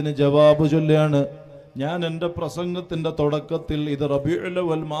നിന്ന് അതിന് ജവാബ് ചൊല്ലാണ്. ഞാൻ എൻ്റെ പ്രസംഗത്തിൻ്റെ തുടക്കത്തിൽ ഇത് റബീഉൽ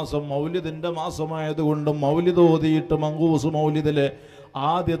അവ്വൽ മാസം മൗലിദിൻ്റെ മാസമായതുകൊണ്ട് മൗലിദ് ഓതിയിട്ട് മങ്കൂസ് മൗലിദിലെ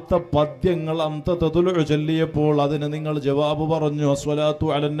ആദ്യത്തെ പദ്യങ്ങൾ അന്തതതുലു ചൊല്ലിയപ്പോൾ അതിന് നിങ്ങൾ ജവാബ് പറഞ്ഞു, അസ്വലാത്തു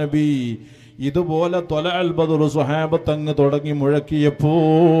അലൻ നബി. ഇതുപോലെ ത്വലഅൽ ബദ്റു സ്വഹാബത്ത് അങ്ങ് തുടങ്ങി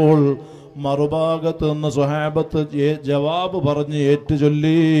മുഴക്കിയപ്പോൾ മറുഭാഗത്ത് നിന്ന് സ്വഹാബത്ത് ജവാബ് പറഞ്ഞ്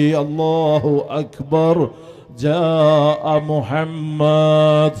ഏറ്റുചൊല്ലി, അല്ലാഹു അക്ബർ ജാഅ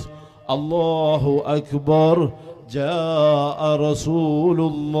മുഹമ്മദ്, അല്ലാഹു അക്ബർ ജാഅ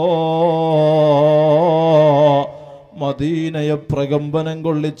റസൂലുള്ളാഹ്. മദീനയെ പ്രകമ്പനം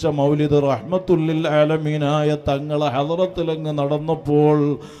കൊള്ളിച്ച മൗലിദ് റഹ്മത്തുല്ലിൽ ആലമീനായ തങ്ങളെ ഹദ്റത്തിലങ്ങ് നടന്നപ്പോൾ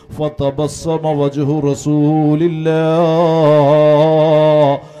ഫതബസ്സമ വജ്ഹു റസൂലില്ലാഹ്,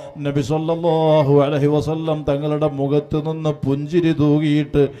 നബി സല്ലല്ലാഹു അലൈഹി വസല്ലം തങ്ങളുടെ മുഖത്ത് നിന്ന് പുഞ്ചിരി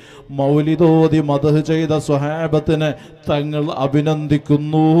തൂകിയിട്ട് മൗലിദോദി മദ്ഹ് ചെയ്ത സ്വഹാബത്തിനെ തങ്ങൾ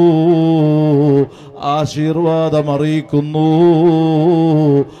അഭിനന്ദിക്കുന്നു, ആശീർവാദം അറിയിക്കുന്നു.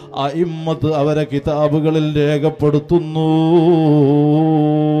 അഇമ്മത്ത് അവരെ കിതാബുകളിൽ രേഖപ്പെടുത്തുന്നു.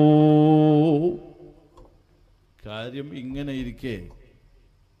 കാര്യം ഇങ്ങനെ ഇരിക്കെ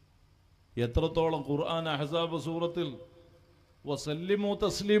എത്രത്തോളം ഖുർആൻ അഹ്സാബ് സൂറത്തിൽ വസല്ലിമു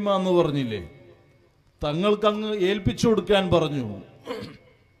തസ്ലീമ എന്ന് പറഞ്ഞില്ലേ, തങ്ങൾക്കങ്ങ് ഏൽപ്പിച്ചു കൊടുക്കാൻ പറഞ്ഞു.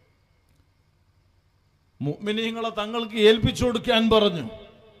 മുഅ്മിനീങ്ങളെ തങ്ങൾക്ക് ഏൽപ്പിച്ചു കൊടുക്കാൻ പറഞ്ഞു.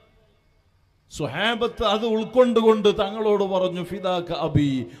 സ്വഹാബത്ത് അത് ഉൾക്കൊണ്ടുകൊണ്ട് തങ്ങളോട് പറഞ്ഞു, ഫിദാക അബി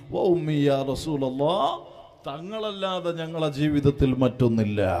വ ഉമ്മി യാ റസൂലല്ലാഹ്, തങ്ങളല്ലാതെ ഞങ്ങളെ ജീവിതത്തിൽ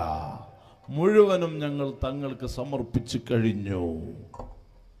മറ്റൊന്നില്ല, മുഴുവനും ഞങ്ങൾ തങ്ങൾക്ക് സമർപ്പിച്ചു കഴിഞ്ഞു.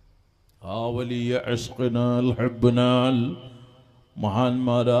 ആ വലിയ ഇശ്ഖിനാൽ ഹബ്ബിനാൽ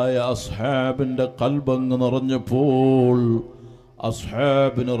മഹാന്മാരായ അസ്ഹാബിന്റെ കൽബങ്ങ് നിറഞ്ഞപ്പോൾ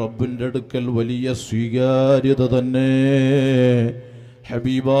അസ്ഹാബിന് റബ്ബിന്റെ അടുക്കൽ വലിയ സ്വീകാര്യത തന്നെ.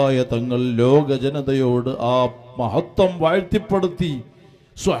 ഹബീബായ തങ്ങൾ ലോക ജനതയോട് ആ മഹത്വം വാഴ്ത്തിപ്പെടുത്തി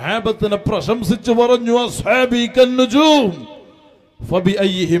സ്വഹാബത്തിനെ പ്രശംസിച്ചു പറഞ്ഞു, അസ്ഹാബി കന്നുജൂം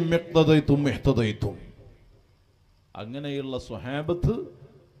ഫബിഅയ്യിഹിം ഇഖ്തദൈതും ഇഹ്തദൈതും. അങ്ങനെയുള്ള സ്വഹാബത്ത്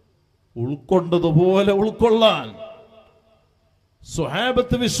ഉൾക്കൊണ്ടതുപോലെ ഉൾക്കൊള്ളാൻ,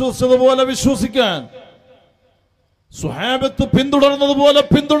 സ്വഹാബത്ത് വിശ്വസിച്ചതുപോലെ വിശ്വസിക്കാൻ, സ്വഹാബത്ത് പിന്തുടർന്നതുപോലെ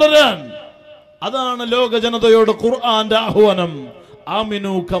പിന്തുടരാൻ. അതാണ് ലോക ജനതയോട് ഖുർആന്റെ ആഹ്വാനം.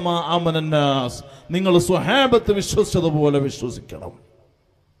 ആമിനു കമാ ആമനന്നാസ്, നിങ്ങൾ സ്വഹാബത്ത് വിശ്വസിച്ചതുപോലെ വിശ്വസിക്കണം.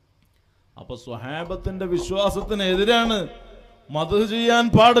 അപ്പൊ സ്വഹാബത്തിന്റെ വിശ്വാസത്തിന് എതിരാണ് മദ്ഹ് ചെയ്യാൻ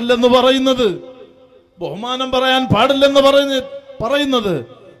പാടില്ലെന്ന് പറയുന്നത്, ബഹുമാനം പറയാൻ പാടില്ലെന്ന് പറയുന്നത്,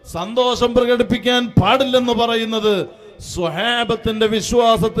 സന്തോഷം പ്രകടിപ്പിക്കാൻ പാടില്ലെന്ന് പറയുന്നത്. സ്വഹാബത്തിന്റെ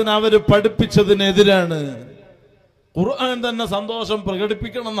വിശ്വാസത്തിന് അവര് പഠിപ്പിച്ചതിനെതിരാണ്. ഖുർആൻ തന്നെ സന്തോഷം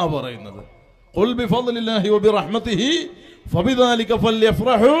പ്രകടിപ്പിക്കണം എന്നാ പറയുന്നത്. ഖുൽ ബിഫദ്ലില്ലാഹി വബിറഹ്മതിഹി ഫബിദാലിക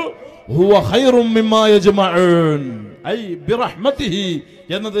ഫൽയഫ്റഹു ഹുവ ഖൈറും മിമ്മാ യജ്മഊൻ. ഐ ബിറഹ്മതിഹി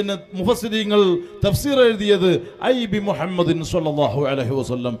എന്നതിന് മുഫസ്സിരീങ്ങൾ തഫ്സീർ എഴുതിയത് ഐ ബി മുഹമ്മദിൻ സ്വല്ലല്ലാഹു അലൈഹി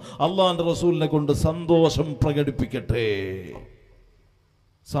വസല്ലം, അല്ലാഹുവിന്റെ റസൂലിനെ കൊണ്ട് സന്തോഷം പ്രകടിപ്പിക്കട്ടെ.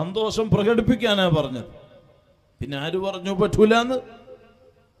 സന്തോഷം പ്രകടിപ്പിക്കാനാ പറഞ്ഞത്. പിന്നെ ആര് പറഞ്ഞു പറ്റൂലെന്ന്?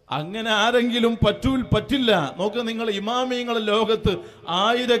 അങ്ങനെ ആരെങ്കിലും പറ്റില്ല. നോക്ക്, നിങ്ങൾ ഇമാമിയങ്ങൾ ലോകത്ത്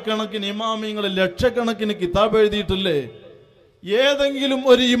ആയിരക്കണക്കിന് ഇമാമിയങ്ങൾ, ലക്ഷക്കണക്കിന് കിതാബ് എഴുതിയിട്ടില്ലേ? ഏതെങ്കിലും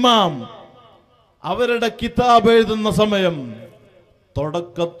ഒരു ഇമാം അവരുടെ കിതാബ് എഴുതുന്ന സമയം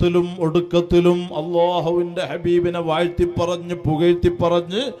തുടക്കത്തിലും ഒടുക്കത്തിലും അല്ലാഹുവിന്റെ ഹബീബിനെ വാഴ്ത്തി പറഞ്ഞ് പുകഴ്ത്തി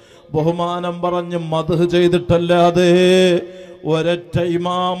പറഞ്ഞ് ബഹുമാനം പറഞ്ഞ് മദ്ഹ് ചെയ്തിട്ടല്ലാതെ ഒരൊറ്റ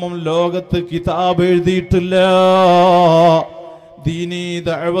ഇമാമും ലോകത്ത് കിതാബ് എഴുതിയിട്ടില്ല, ദീനീ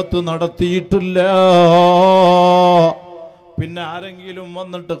ദഅവത്ത് നടത്തിയിട്ടില്ല. പിന്നെ ആരെങ്കിലും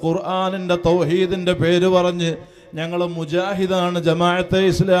വന്നിട്ട് ഖുർആനിന്റെ തൗഹീദിന്റെ പേര് പറഞ്ഞ് ഞങ്ങൾ മുജാഹിദാണ്, ജമാഅത്തെ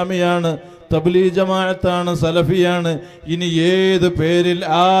ഇസ്ലാമിയാണ്, തബ്ലീഗ് ജമാഅത്താണ്, സലഫിയാണ്, ഇനി ഏത് പേരിൽ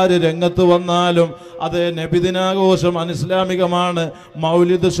ആര് രംഗത്ത് വന്നാലും അതേ നബിദിനാഘോഷം അനിസ്ലാമികമാണ്,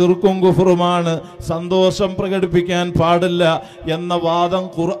 മൗലിദ് ശിർക്കും കുഫറുമാണ്, സന്തോഷം പ്രകടിപ്പിക്കാൻ പാടില്ല എന്ന വാദം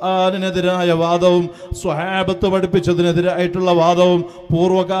ഖുർആനിനെതിരായ വാദവും സ്വഹാബത്ത് പഠിപ്പിച്ചതിനെതിരായിട്ടുള്ള വാദവും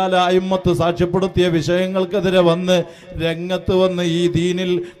പൂർവ്വകാല അയിമ്മത്ത് സാക്ഷ്യപ്പെടുത്തിയ വിഷയങ്ങൾക്കെതിരെ വന്ന് രംഗത്ത് വന്ന് ഈ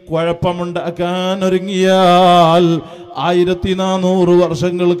ദീനിൽ കുഴപ്പമുണ്ടാക്കാൻ ഒരുങ്ങിയാൽ 1400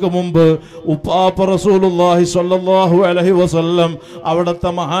 വർഷങ്ങൾക്ക് മുമ്പ് ഉപ്പാപ്പ റസൂലുള്ളാഹി സ്വല്ലല്ലാഹു അലൈഹി വസല്ലം അവിടുത്തെ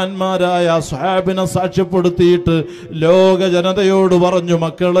മഹാന്മാരായ സ്വഹാബിനെ സാക്ഷ്യപ്പെടുത്തിയിട്ട് ലോക ജനതയോട് പറഞ്ഞു,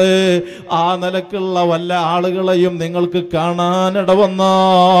 മക്കളെ, ആ നിലക്കുള്ള വല്ല ആളുകളെയും നിങ്ങൾക്ക് കാണാനിട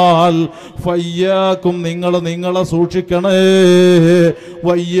വന്നാൽ ഫയ്യാക്കും, നിങ്ങളെ സൂക്ഷിക്കണേ,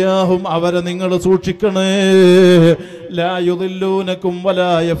 വയ്യാഹും, അവരെ നിങ്ങൾ സൂക്ഷിക്കണേ, ലാ യുദില്ലൂനക്കും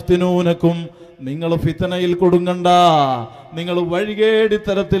വലാ യഫ്തിനൂനക്കും, നിങ്ങൾ ഫിത്തനയിൽ കൊടുങ്ങണ്ട, നിങ്ങൾ വഴികേടി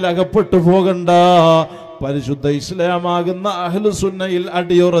തരത്തിൽ അകപ്പെട്ടു പോകണ്ട. പരിശുദ്ധ ഇസ്ലാമാകുന്ന അഹ്ലു സുന്നയിൽ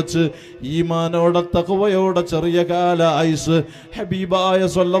അടിയുറച്ച് ഈമാനോടെ തഖ്വയോടെ ചെറിയ കാല ആയുസ് ഹബീബായ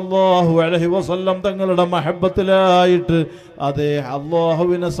സ്വല്ലല്ലാഹു അലൈഹി വസല്ലം തങ്ങളുടെ മഹബത്തിലായിട്ട് അതേ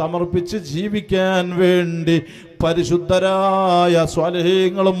അല്ലാഹുവിനെ സമർപ്പിച്ച് ജീവിക്കാൻ വേണ്ടി പരിശുദ്ധരായ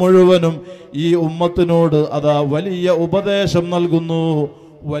സ്വാലിഹീങ്ങൾ മുഴുവനും ഈ ഉമ്മത്തിനോട് അതാ വലിയ ഉപദേശം നൽകുന്നു,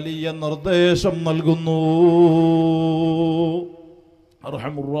 വലിയ നിർദ്ദേശം നൽകുന്നു.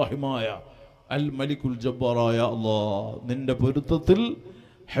 അർഹമുർ-റഹീമായ അൽ മലിക്കുൽ ജബ്ബാറായ അല്ലാഹ്, നിന്റെ പൊരുത്തത്തിൽ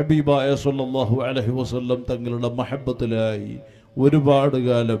ഹബീബായ സ്വല്ലല്ലാഹു അലൈഹി വസല്ലം തങ്ങളുടെ മഹബത്തിലായി ഒരുപാട്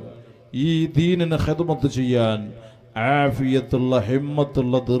കാലം ഈ ദീനിനെ ഖിദ്മത്ത് ചെയ്യാൻ ആഫിയത്തുള്ള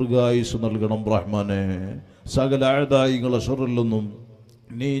ഹിമ്മത്തുള്ള ദീർഘായുസ് നൽകണം റഹ്മാനെ. സകല അഅദായികളെ ശർറിൽ നിന്നും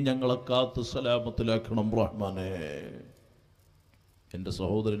നീ ഞങ്ങളെ കാത്ത് സലാമത്തിലാക്കണം റഹ്മാനെ. എൻ്റെ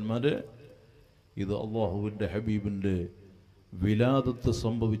സഹോദരന്മാരെ, ഇത് അല്ലാഹുവിൻ്റെ ഹബീബിൻ്റെ വിലാദത്ത്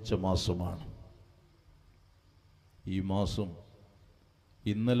സംഭവിച്ച മാസമാണ്. ഈ മാസം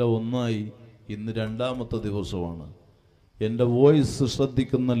ഇന്നലെ ഒന്നായി, ഇന്ന് രണ്ടാമത്തെ ദിവസമാണ്. എൻ്റെ വോയിസ്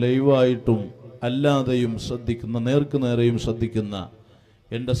ശ്രദ്ധിക്കുന്ന, ലൈവായിട്ടും അല്ലാതെയും ശ്രദ്ധിക്കുന്ന, നേർക്ക് നേരെയും ശ്രദ്ധിക്കുന്ന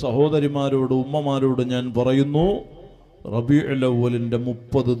എൻ്റെ സഹോദരിമാരോട്, ഉമ്മമാരോട് ഞാൻ പറയുന്നു, റബീഉൽ അവ്വലിൻ്റെ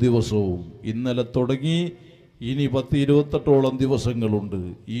 30 ദിവസവും ഇന്നലെ തുടങ്ങി ഇനി 10-28ഓളം ദിവസങ്ങളുണ്ട്.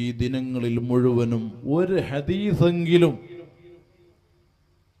 ഈ ദിനങ്ങളിൽ മുഴുവനും ഒരു ഹദീസെങ്കിലും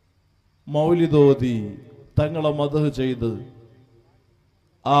മൗലിദോതി തങ്ങളെ മദ്ഹ് ചെയ്ത്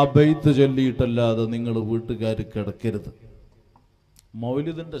ആ ബൈത്ത് ചൊല്ലിയിട്ടല്ലാതെ നിങ്ങൾ വീട്ടുകാർ കിടക്കരുത്.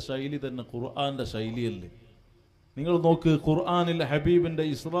 മൗലിദിൻ്റെ ശൈലി തന്നെ ഖുർആന്റെ ശൈലിയല്ലേ? നിങ്ങൾ നോക്ക്, ഖുർആനിൽ ഹബീബിൻ്റെ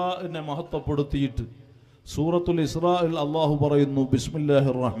ഇസ്രാഇനെ മഹത്വപ്പെടുത്തിയിട്ട് സൂറത്തുൽ ഇസ്രാഇൽ അല്ലാഹു പറയുന്നു,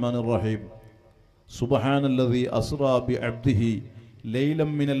 ബിസ്മില്ലാഹിർ റഹ്മാനിർ റഹീം, സുബ്ഹാനല്ലദീ അസ്റാ ബിഅബ്ദിഹി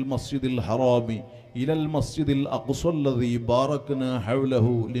ലൈലൻ മിനൽ മസ്ജിദിൽ ഹറാമി ഇലൽ മസ്ജിദിൽ അഖ്സല്ലദീ ബാറക്നാ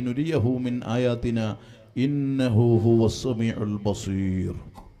ഹൗലഹു ലിനുരിയഹു മിൻ ആയാതിനാ ഇന്നഹു ഹുവസ് സമീഉൽ ബസീർ.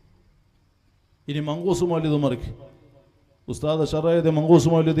 ഇനി മങ്കൂസ് മൗലിദ് മറിക്ക്. ഉസ്താദ് ഷറയദ് മങ്കൂസ്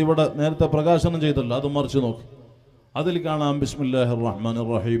മൗലിദ് ഇവിടെ നേരത്തെ പ്രകാശനം ചെയ്തല്ലോ, അത് മറിച്ച് നോക്ക്. അതിൽ കാണാം ബിസ്മില്ലാഹിർ റഹ്മാനിർ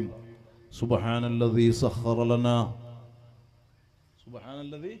റഹീം സുബ്ഹാനല്ലദീ സഖറ ലനാ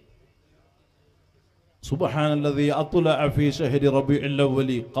സുബ്ഹാനല്ലദീ അത്ലഅ ഫീ ശഹരി റബീഉൽ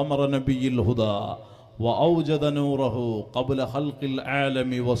അവ്വലി ഖമറ നബിയിൽ ഹുദാ വഔജദ നൂറഹു ഖബ്ല ഖൽഖിൽ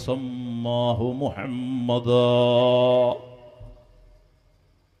ആലമി വസമ്മാഹു മുഹമ്മദാ.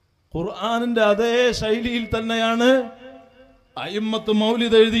 ഖുർആനിന്റെ അതേ ശൈലിയിൽ തന്നെയാണ് അയിമ്മത്ത്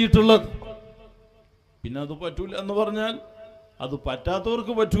മൗലിദ് എഴുതിയിട്ടുള്ളത്. പിന്നെ അത് പറ്റൂല എന്ന് പറഞ്ഞാൽ അത്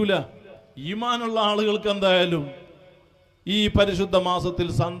പറ്റാത്തവർക്ക് പറ്റൂല. ഈമാനുള്ള ആളുകൾക്ക് എന്തായാലും ഈ പരിശുദ്ധ മാസത്തിൽ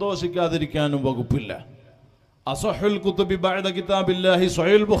സന്തോഷിക്കാതിരിക്കാനും വകുപ്പില്ല. അസഹുൽ കുതുബി ബഅദ കിതാബില്ലാഹി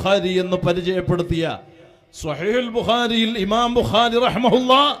സ്വഹീഹുൽ ബുഖാരി എന്ന് പരിചയപ്പെടുത്തിയ സ്വഹീഹുൽ ബുഖാരിയിൽ ഇമാം ബുഖാരി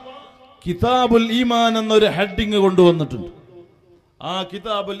റഹ്മഹുല്ലാഹ് കിതാബുൽ ഈമാൻ എന്നൊരു ഹെഡിങ് കൊണ്ടുവന്നിട്ടുണ്ട്. ആ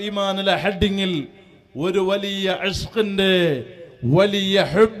കിതാബുൽ ഈമാനിലെ ഹെഡിങ്ങിൽ ഒരു വലിയ ഇശ്ഖിന്റെ വലിയ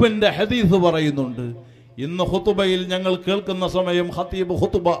ഹുബ്ബിന്റെ ഹദീസ് പറയുന്നുണ്ട്. ഇന്ന് ഖുതുബയിൽ ഞങ്ങൾ കേൾക്കുന്ന സമയം ഖതീബ്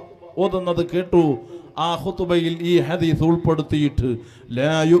ഖുതുബ ഓതുന്നത് കേട്ടു. ആ ഖുതുബയിൽ ഈ ഹദീസ് ഉൾപ്പെടുത്തിയിട്ട്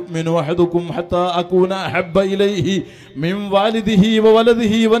ലാ യുഅ്മിനു അഹദുകും ഹത്താ അകൂന അഹബ്ബ ഇലൈഹി മിൻ വാലിദിഹി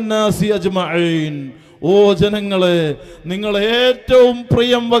വവലദിഹി വന്നാസി അജ്മഈൻ. ഓ ജനങ്ങളെ, നിങ്ങൾ ഏറ്റവും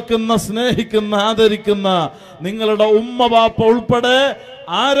പ്രിയം വെക്കുന്ന, സ്നേഹിക്കുന്ന, ആദരിക്കുന്ന നിങ്ങളുടെ ഉമ്മ ബാപ്പ ഉൾപ്പെടെ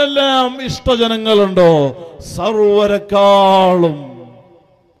ആരെല്ലാം ഇഷ്ടജനങ്ങളുണ്ടോ സർവരെക്കാളും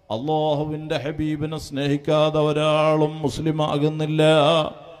അല്ലാഹുവിന്റെ ഹബീബിനെ സ്നേഹിക്കാതെ ഒരാളും മുസ്ലിം ആകുന്നില്ല,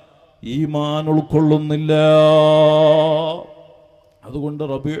 ഈമാൻ ഉൾക്കൊള്ളുന്നില്ല. അതുകൊണ്ട്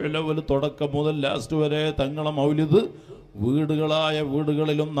റബീഉൽ അവ്വൽ തുടക്കം മുതൽ ലാസ്റ്റ് വരെ തങ്ങളെ മൗലിദ് വീടുകളായ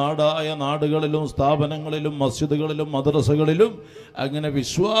വീടുകളിലും നാടായ നാടുകളിലും സ്ഥാപനങ്ങളിലും മസ്ജിദുകളിലും മദ്രസകളിലും അങ്ങനെ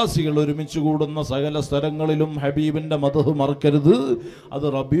വിശ്വാസികൾ ഒരുമിച്ച് കൂടുന്ന സകല സ്ഥലങ്ങളിലും ഹബീബിന്റെ മദ്ഹ് മറക്കരുത്. അത്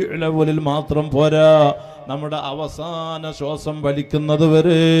റബീഉൽ അവ്വലിൽ മാത്രം പോരാ, നമ്മുടെ അവസാന ശ്വാസം വലിക്കുന്നത്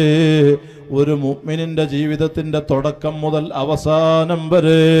വരെ ഒരു മുഅ്മിനിന്റെ ജീവിതത്തിന്റെ തുടക്കം മുതൽ അവസാനം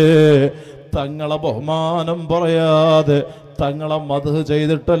വരെ തങ്ങളെ ബഹുമാനം പറയാതെ, തങ്ങളെ മദ്ഹ്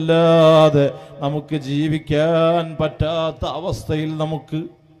ചെയ്തിട്ടല്ലാതെ നമുക്ക് ജീവിക്കാൻ പറ്റാത്ത അവസ്ഥയിൽ നമുക്ക്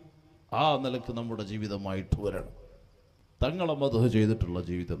ആ നിലക്ക് നമ്മുടെ ജീവിതമായിട്ട് വരണം. തങ്ങളെ മദ്ഹ് ചെയ്തിട്ടുള്ള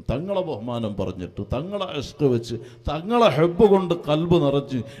ജീവിതം, തങ്ങളെ ബഹുമാനം പറഞ്ഞിട്ട്, തങ്ങളെ ഇഷ്ക് വെച്ച്, തങ്ങളെ ഹബ്ബ് കൊണ്ട് കൽബ്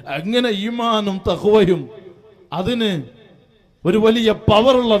നിറച്ച്, അങ്ങനെ ഈമാനും തഖ്വയും അതിന് ഒരു വലിയ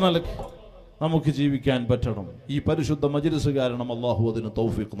പവറുള്ള നിലക്ക് നമുക്ക് ജീവിക്കാൻ പറ്റണം. ഈ പരിശുദ്ധ മജ്ലിസ് കാരണം അല്ലാഹു അതിന്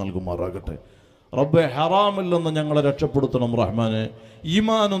തൗഫീഖ് നൽകുമാറാകട്ടെ. റബ്ബെ, ഹറാമിൽ നിന്ന് ഞങ്ങളെ രക്ഷപ്പെടുത്തണം റഹ്മാനെ.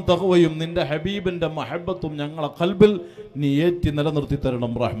 ഈമാനും തഖ്വയും നിന്റെ ഹബീബിന്റെ മഹബത്തും ഞങ്ങളെ ഖൽബിൽ നീ ഏറ്റി നിലനിർത്തി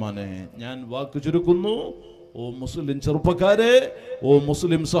തരണം റഹ്മാനെ. ഞാൻ വാക്ക് ചുരുക്കുന്നു. ഓ മുസ്ലിം ചെറുപ്പക്കാരെ, ഓ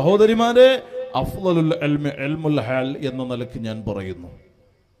മുസ്ലിം സഹോദരിമാരെ, അഫ്ളലുൽ ഇൽമി ഇൽമുൽ ഹാൽ എന്ന നിലക്ക് ഞാൻ പറയുന്നു.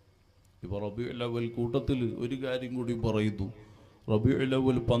 ഇപ്പോൾ റബീഉൽ അവ്വൽ കൂട്ടത്തിൽ ഒരു കാര്യം കൂടി പറയുന്നു. റബീഉൽ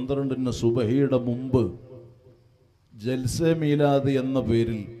അവ്വൽ 12 സുബഹിയുടെ മുമ്പ് ജൽസെ മീലാദ് എന്ന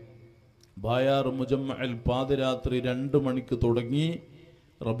പേരിൽ ബായാർ മുജമ്മഅൽ പാതിരാത്രി 2 മണിക്ക് തുടങ്ങി.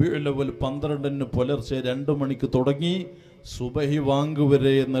 റബീഉൽ അവ്വൽ 12 പുലർച്ചെ 2 മണിക്ക് തുടങ്ങി സുബഹി വാങ്ക്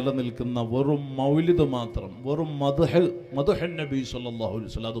വരെ നിലനിൽക്കുന്ന വെറും മൗലിദ് മാത്രം, വെറും മദ്ഹ് നബി സല്ലല്ലാഹു അലൈഹി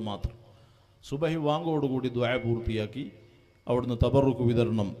വസല്ലം, അത് മാത്രം. സുബഹി വാങ്കോടുകൂടി ദുആ പൂർത്തിയാക്കി അവിടുന്ന് തബറുക്ക്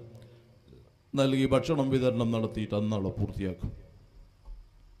വിതരണം നൽകി ഭക്ഷണം വിതരണം നടത്തിയിട്ട് അന്നാളെ പൂർത്തിയാക്കും.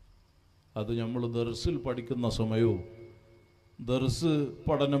 അത് നമ്മൾ ദർസിൽ പഠിക്കുന്ന സമയവും ദർസ്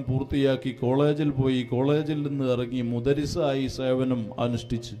പഠനം പൂർത്തിയാക്കി കോളേജിൽ പോയി, കോളേജിൽ നിന്ന് ഇറങ്ങി മുദരിസായി സേവനം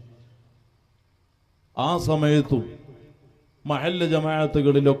അനുഷ്ഠിച്ച് ആ സമയത്തും മഹല്ല്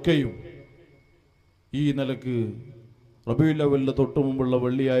ജമാഅത്തുകളിലൊക്കെയും ഈ നിലക്ക് റബീഉൽ അവ്വലിന്റെ തൊട്ട് മുമ്പുള്ള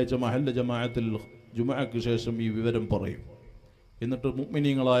വെള്ളിയാഴ്ച മഹല്ല് ജമാഅത്തിൽ ജുമുഅക്ക് ശേഷം ഈ വിവരം പറയും. എന്നിട്ട്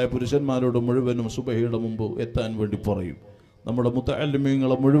മുഅ്മിനീങ്ങളായ പുരുഷന്മാരോട് മുഴുവനും സുബഹിയുടെ മുമ്പ് എത്താൻ വേണ്ടി പറയും. നമ്മുടെ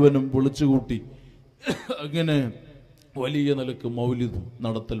മുതഅല്ലിമീങ്ങളെ മുഴുവനും വിളിച്ചുകൂട്ടി അങ്ങനെ വലിയ നിലക്ക് മൗലിദ്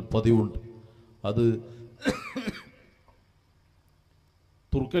നടത്തൽ പതിവുണ്ട്. അത്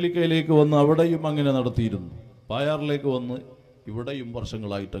തുർക്കലിക്കയിലേക്ക് വന്ന് അവിടെയും അങ്ങനെ നടത്തിയിരുന്നു. ബായാറിലേക്ക് വന്ന് ഇവിടെയും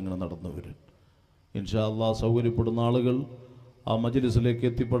വർഷങ്ങളായിട്ട് അങ്ങനെ നടന്നു വരും. ഇൻഷാ അല്ലാഹ് സൗകര്യപ്പെടുന്ന ആളുകൾ ആ മജ്ലിസിലേക്ക്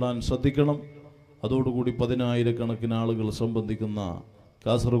എത്തിപ്പെടാൻ ശ്രദ്ധിക്കണം. അതോടുകൂടി 10,000-കണക്കിന് ആളുകൾ സംബന്ധിക്കുന്ന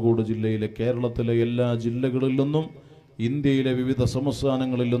കാസർഗോഡ് ജില്ലയിലെ, കേരളത്തിലെ എല്ലാ ജില്ലകളിൽ നിന്നും, ഇന്ത്യയിലെ വിവിധ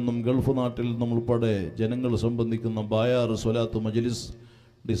സംസ്ഥാനങ്ങളിൽ നിന്നും, ഗൾഫ് നാട്ടിൽ നിന്നും ഉൾപ്പെടെ ജനങ്ങൾ സംബന്ധിക്കുന്ന ബായാർ സ്വലാത്ത് മജ്ലിസ്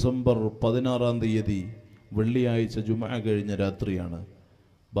ഡിസംബർ 16-ാം തീയതി വെള്ളിയാഴ്ച ജുമുഅ കഴിഞ്ഞ രാത്രിയാണ്.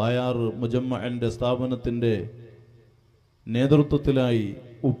 ബായാർ മുജമ്മഅന്റെ സ്ഥാപനത്തിൻ്റെ നേതൃത്വത്തിലായി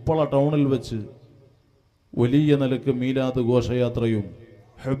ഉപ്പള ടൗണിൽ വെച്ച് വലിയ നിലക്ക് മീലാദ് ഘോഷയാത്രയും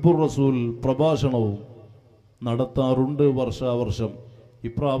ഹബ്ബുർ റസൂൽ പ്രഭാഷണവും നടത്താറുണ്ട് വർഷാവർഷം.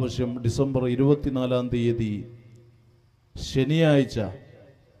 ഇപ്രാവശ്യം ഡിസംബർ 24-ാം തീയതി ശനിയാഴ്ച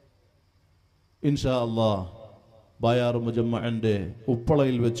ഇൻഷാ അല്ലാഹ് ബായാർ മുജമ്മഅന്റെ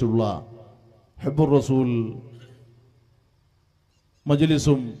ഉപ്പളയിൽ വെച്ചുള്ള ഹബ്ബുർ റസൂൽ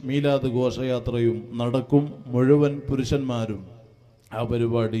മജ്ലിസും മീലാദ് ഘോഷയാത്രയും നടക്കും. മുഴുവൻ പുരുഷന്മാരും ആ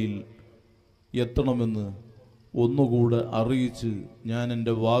പരിപാടിയിൽ എത്തണമെന്ന് ഒന്നുകൂടെ അറിയിച്ച് ഞാൻ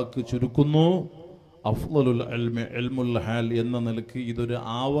എൻ്റെ വാക്ക് ചുരുക്കുന്നു. അഫ്ളലുൽ ഇൽമി ഇൽമുൽ ഹാൽ എന്ന നിലയ്ക്ക് ഇതൊരു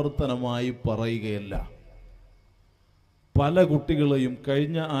ആവർത്തനമായി പറയുകയല്ല. പല കുട്ടികളെയും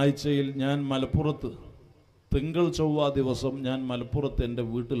കഴിഞ്ഞ ആഴ്ചയിൽ ഞാൻ മലപ്പുറത്ത് തിങ്കൾ ചൊവ്വ ദിവസം ഞാൻ മലപ്പുറത്ത് എൻ്റെ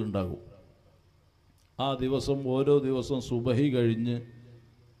വീട്ടിലുണ്ടാകും. ആ ദിവസം ഓരോ ദിവസം സുബഹി കഴിഞ്ഞ്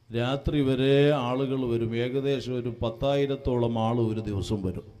രാത്രി വരെ ആളുകൾ വരും. ഏകദേശം ഒരു 10,000-ഓളം ആൾ ഒരു ദിവസം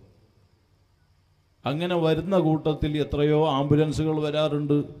വരും. അങ്ങനെ വരുന്ന കൂട്ടത്തിൽ എത്രയോ ആംബുലൻസുകൾ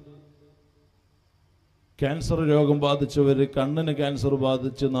വരാറുണ്ട്. ക്യാൻസർ രോഗം ബാധിച്ചവർ, കണ്ണിന് ക്യാൻസർ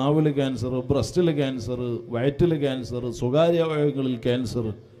ബാധിച്ച്, നാവിൽ ക്യാൻസർ, ബ്രസ്റ്റിൽ ക്യാൻസർ, വയറ്റിൽ ക്യാൻസർ, സ്വകാര്യ അവയവങ്ങളിൽ ക്യാൻസർ,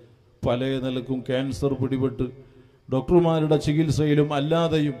 പല നിലക്കും ക്യാൻസർ പിടിപെട്ട് ഡോക്ടർമാരുടെ ചികിത്സയിലും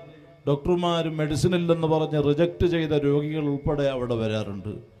അല്ലാതെയും ഡോക്ടർമാർ മെഡിസിനില്ലെന്ന് പറഞ്ഞ് റിജക്റ്റ് ചെയ്ത രോഗികൾ ഉൾപ്പെടെ അവിടെ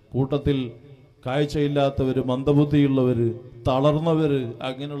വരാറുണ്ട്. കൂട്ടത്തിൽ കാഴ്ചയില്ലാത്തവർ, മന്ദബുദ്ധിയുള്ളവർ, തളർന്നവർ,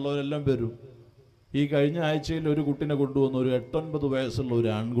 അങ്ങനെയുള്ളവരെല്ലാം വരും. ഈ കഴിഞ്ഞ ആഴ്ചയിൽ ഒരു കുട്ടിനെ കൊണ്ടുവന്നു, ഒരു 8-9 വയസ്സുള്ള ഒരു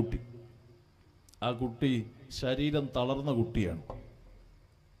ആൺകുട്ടി. ആ കുട്ടി ശരീരം തളർന്ന കുട്ടിയാണ്.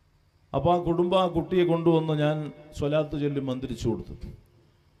 അപ്പോൾ ആ കുട്ടിയെ കൊണ്ടുവന്ന് ഞാൻ സ്വലാത്ത് ചൊല്ലി മന്ത്രിച്ചു കൊടുത്തു.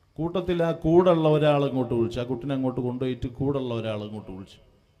 കൂട്ടത്തിൽ ആ കൂടെയുള്ള ഒരാളങ്ങോട്ട് വിളിച്ചു. ആ കുട്ടിനെ അങ്ങോട്ട് കൊണ്ടുപോയിട്ട് കൂടെയുള്ള ഒരാളങ്ങോട്ട് വിളിച്ചു.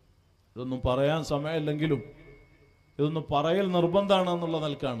 ഇതൊന്നും പറയാൻ സമയമില്ലെങ്കിലും ഇതൊന്നും പറയൽ നിർബന്ധമാണെന്നുള്ള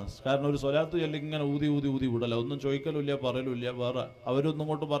നിലക്കാണ്. കാരണം ഒരു സ്വലാത്ത് ചൊല്ലി ഇങ്ങനെ ഊതി വിടല, ഒന്നും ചോദിക്കലുമില്ല, പറയലുമില്ല. വേറെ അവരൊന്നും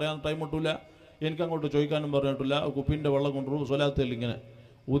ഇങ്ങോട്ട് പറയാൻ ടൈം കിട്ടില്ല, എനിക്കങ്ങോട്ട് ചോദിക്കാനും പറഞ്ഞിട്ടില്ല. കുപ്പിൻ്റെ വെള്ളം കൊണ്ടുപോകും, സ്വലാത്ത് ചൊല്ലി ഇങ്ങനെ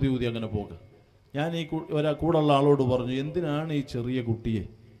ഊതി അങ്ങനെ പോകുക. ഞാൻ ഈ കൂടെയുള്ള ആളോട് പറഞ്ഞു, എന്തിനാണ് ഈ ചെറിയ കുട്ടിയെ,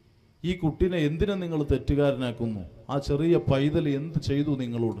 ഈ കുട്ടീനെ എന്തിനാ നിങ്ങൾ തെറ്റുകാരനാക്കുന്നു? ആ ചെറിയ പൈതൽ എന്ത് ചെയ്തു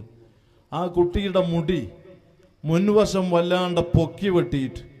നിങ്ങളോട്? ആ കുട്ടിയുടെ മുടി മുൻവശം വല്ലാണ്ട് പൊക്കി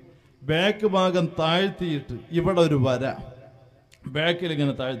വെട്ടിയിട്ട് ബാക്ക് ഭാഗം താഴ്ത്തിയിട്ട് ഇവിടെ ഒരു വര, ബാക്കിൽ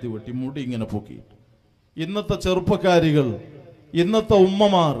ഇങ്ങനെ താഴ്ത്തി വെട്ടി മുടി ഇങ്ങനെ പൊക്കിയിട്ട്. ഇന്നത്തെ ചെറുപ്പക്കാരികൾ, ഇന്നത്തെ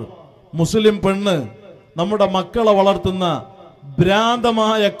ഉമ്മമാർ, മുസ്ലിം പെണ്ണ് നമ്മുടെ മക്കളെ വളർത്തുന്ന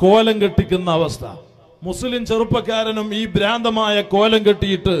ഭ്രാന്തമായ കോലം കെട്ടിക്കുന്ന അവസ്ഥ. മുസ്ലിം ചെറുപ്പക്കാരനും ഈ ഭ്രാന്തമായ കോലം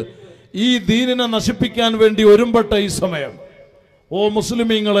കെട്ടിയിട്ട് ഈ ദീനിനെ നശിപ്പിക്കാൻ വേണ്ടി ഒരുമ്പെട്ട ഈ സമയം. ഓ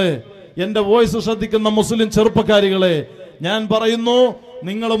മുസ്ലിമീങ്ങളെ, എന്റെ വോയിസ് ശ്രദ്ധിക്കുന്ന മുസ്ലിം ചെറുപ്പക്കാരികളെ, ഞാൻ പറയുന്നു,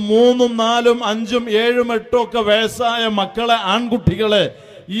 നിങ്ങൾ 3, 4, 5, 7, 8 ഒക്കെ വയസ്സായ മക്കളെ, ആൺകുട്ടികളെ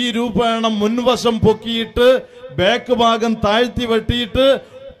ഈ രൂപേണ മുൻവശം പൊക്കിയിട്ട് ബാക്ക് ഭാഗം താഴ്ത്തി വെട്ടിയിട്ട്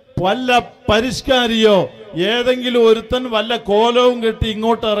വല്ല പരിഷ്കാരിയോ ഏതെങ്കിലും ഒരുത്തൻ വല്ല കോലവും കെട്ടി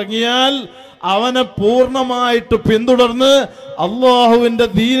ഇങ്ങോട്ട് ഇറങ്ങിയാൽ അവനെ പൂർണ്ണമായിട്ട് പിന്തുടർന്ന് അള്ളാഹുവിന്റെ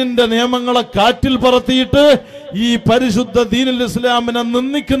ദീനിന്റെ നിയമങ്ങളെ കാറ്റിൽ പറത്തിയിട്ട് ഈ പരിശുദ്ധ ദീനുൽ ഇസ്ലാമിനെ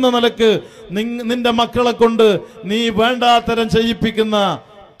നിന്ദിക്കുന്ന നിലക്ക് നിന്റെ മക്കളെ കൊണ്ട് നീ വേണ്ടാത്തരം ചെയ്യിപ്പിക്കുന്ന,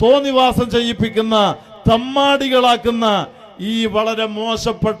 തോന്നിവാസം ചെയ്യിപ്പിക്കുന്ന, തമ്മാടികളാക്കുന്ന ഈ വളരെ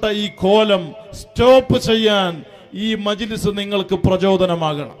മോശപ്പെട്ട ഈ കോലം സ്റ്റോപ്പ് ചെയ്യാൻ ഈ മജ്ലിസ് നിങ്ങൾക്ക്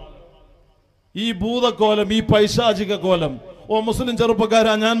പ്രചോദനമാകണം. ഈ ഭൂതകോലം, ഈ പൈശാചിക കോലം, ഓ മുസ്ലിം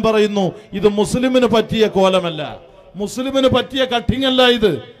ചെറുപ്പക്കാരാ, ഞാൻ പറയുന്നു, ഇത് മുസ്ലിമിന് പറ്റിയ കോലമല്ല, മുസ്ലിമിന് പറ്റിയ കട്ടിങ് അല്ല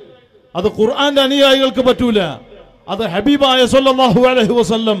ഇത്. അത് ഖുർആന്റെ അനുയായികൾക്ക് പറ്റൂല, അത് ഹബീബായ സല്ലല്ലാഹു അലൈഹി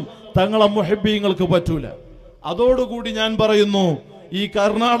വസല്ലം തങ്ങളെ മുഹബ്ബീങ്ങൾക്ക് പറ്റൂല. അതോടുകൂടി ഞാൻ പറയുന്നു, ഈ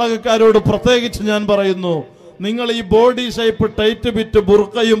കർണാടകക്കാരോട് പ്രത്യേകിച്ച് ഞാൻ പറയുന്നു, നിങ്ങൾ ഈ ബോഡി ഷേപ്പ് ടൈറ്റ് ബിറ്റ്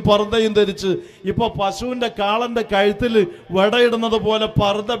ബുർക്കയും പർദ്ദയും ധരിച്ച് ഇപ്പൊ പശുവിന്റെ കാളന്റെ കഴുത്തിൽ വടയിടുന്നത് പോലെ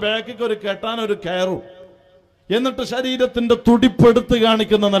പർദ്ദ ബാക്കിക്ക് ഒരു കെട്ടാനൊരു കയറും, എന്നിട്ട് ശരീരത്തിന്റെ തുടിപ്പെടുത്ത്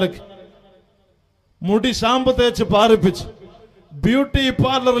കാണിക്കുന്ന നിലക്ക് മുടി ഷാമ്പ് തേച്ച് പാറിപ്പിച്ച് ബ്യൂട്ടി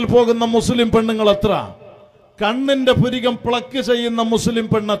പാർലറിൽ പോകുന്ന മുസ്ലിം പെണ്ണുങ്ങൾ എത്ര, കണ്ണിന്റെ പുരികം പ്ലക്ക് ചെയ്യുന്ന മുസ്ലിം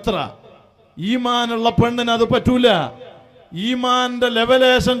പെണ്ണെത്ര. ഈമാനുള്ള പെണ്ണിന് അത് പറ്റൂല. ഈമാന്റെ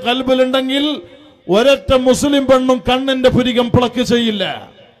ലെവലേശം കൽബിലുണ്ടെങ്കിൽ ഒരൊറ്റ മുസ്ലിം പെണ്ണും കണ്ണിന്റെ പുരികം പ്ലക്ക് ചെയ്യില്ല.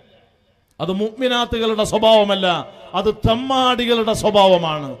 അത് മുഅ്മിനാത്തുകളുടെ സ്വഭാവമല്ല, അത് തമ്മാടികളുടെ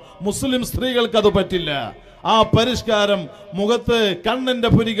സ്വഭാവമാണ്. മുസ്ലിം സ്ത്രീകൾക്ക് അത് പറ്റില്ല. ആ പരിഷ്കാരം, മുഖത്ത് കണ്ണിന്റെ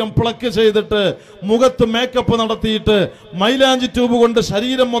പുരികം പ്ലക്ക് ചെയ്തിട്ട് മുഖത്ത് മേക്കപ്പ് നടത്തിയിട്ട് മൈലാഞ്ചി ട്യൂബ് കൊണ്ട്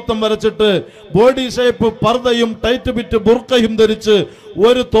ശരീരം മൊത്തം വരച്ചിട്ട് ബോഡി ഷേപ്പ് പർദ്ദയും ടൈറ്റ് ബിറ്റ് ബുർക്കയും ധരിച്ച്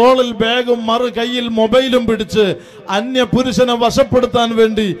ഒരു തോളിൽ ബാഗും മറു കയ്യിൽ മൊബൈലും പിടിച്ച് അന്യ പുരുഷനെ വശപ്പെടുത്താൻ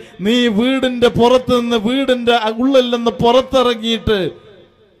വേണ്ടി നീ വീടിന്റെ പുറത്ത് നിന്ന്, വീടിന്റെ ഉള്ളിൽ നിന്ന് പുറത്തിറങ്ങിയിട്ട്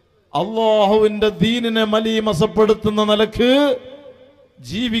അല്ലാഹുവിന്റെ ദീനിനെ മലീമസപ്പെടുത്തുന്ന നിലക്ക്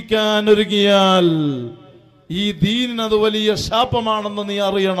ജീവിക്കാൻ ഒരുങ്ങിയാൽ ഈ ദീനിനത് വലിയ ശാപമാണെന്ന് നീ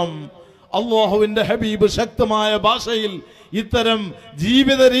അറിയണം. അല്ലാഹുവിന്റെ ഹബീബ് ശക്തമായ ഭാഷയിൽ ഇത്തരം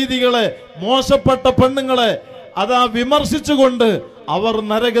ജീവിത രീതികളെ, മോശപ്പെട്ട പെണ്ണുങ്ങളെ അതാ വിമർശിച്ചുകൊണ്ട് അവർ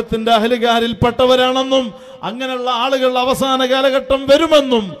നരകത്തിന്റെ അഹലുകാരിൽപ്പെട്ടവരാണെന്നും അങ്ങനെയുള്ള ആളുകൾ അവസാന കാലഘട്ടം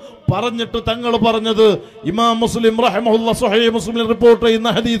വരുമെന്നും പറഞ്ഞിട്ട് തങ്ങൾ പറഞ്ഞത് ഇമാം മുസ്ലിം റഹിമഹുല്ലാഹ് സ്വഹീഹ് മുസ്ലിം റിപ്പോർട്ട് ചെയ്യുന്ന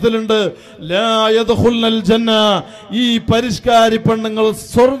ഹദീസിലുണ്ട്, ലാ യദ്ഖുൽനൽ ജന്ന, ഈ പരിഷ്കാരി പെണ്ണുങ്ങൾ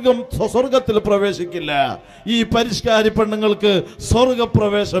സ്വർഗത്തിൽ പ്രവേശിക്കില്ല. ഈ പരിഷ്കാരി പെണ്ണുങ്ങൾക്ക്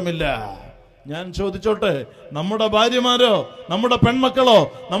സ്വർഗപ്രവേശമില്ല. ഞാൻ ചോദിച്ചോട്ടെ, നമ്മുടെ ഭാര്യമാരോ നമ്മുടെ പെൺമക്കളോ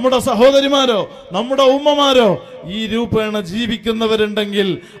നമ്മുടെ സഹോദരിമാരോ നമ്മുടെ ഉമ്മമാരോ ഈ രൂപേണ ജീവിക്കുന്നവരുണ്ടെങ്കിൽ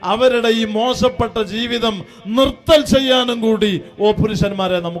അവരുടെ ഈ മോശപ്പെട്ട ജീവിതം നിർത്തൽ ചെയ്യാനും കൂടി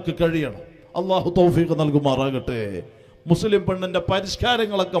പുരുഷന്മാരെ നമുക്ക് കഴിയണം. അള്ളാഹു തൗഫീഖ് നൽകുമാറാകട്ടെ. മുസ്ലിം പെണ്ണിന്റെ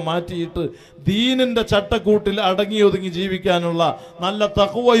പരിഷ്കാരങ്ങളൊക്കെ മാറ്റിയിട്ട് ദീനിന്റെ ചട്ടക്കൂട്ടിൽ അടങ്ങി ഒതുങ്ങി ജീവിക്കാനുള്ള നല്ല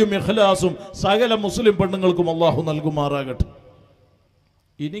തഖ്വയും ഇഖ്ലാസും സകല മുസ്ലിം പെണ്ണുങ്ങൾക്കും അള്ളാഹു നൽകുമാറാകട്ടെ.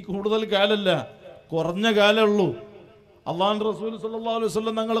 ഇനി കൂടുതൽ കാലല്ല, കുറഞ്ഞ കാലമുള്ളൂ. അള്ളാഹുവിന്റെ റസൂൽ സല്ലല്ലാഹു അലൈഹി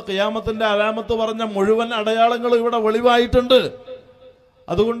വസല്ലം തങ്ങൾ ഖിയാമത്തിന്റെ അലാമത്ത് പറഞ്ഞ മുഴുവൻ അടയാളങ്ങൾ ഇവിടെ വെളിവായിട്ടുണ്ട്.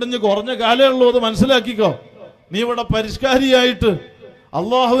 അതുകൊണ്ട് ഇനി കുറഞ്ഞ കാലേ ഉള്ളൂ, അത് മനസ്സിലാക്കിക്കോ. നീ ഇവിടെ പരിഷ്കാരിയായിട്ട്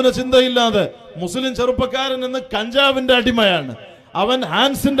അള്ളാഹുവിനെ ചിന്തയില്ലാതെ മുസ്ലിം ചെറുപ്പക്കാരൻ ഇന്ന് കഞ്ചാവിന്റെ അടിമയാണ്, അവൻ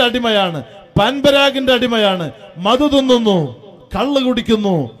ഹാൻസിന്റെ അടിമയാണ്, പാൻപരാഗിന്റെ അടിമയാണ്, മധു തിന്നുന്നു, കള്ള്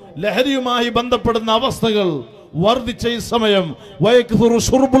കുടിക്കുന്നു, ലഹരിയുമായി ബന്ധപ്പെടുന്ന അവസ്ഥകൾ വർദ്ധിച്ച ഈ സമയം,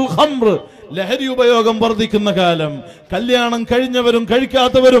 ലഹരി ഉപയോഗം വർദ്ധിക്കുന്ന കാലം, കല്യാണം കഴിഞ്ഞവരും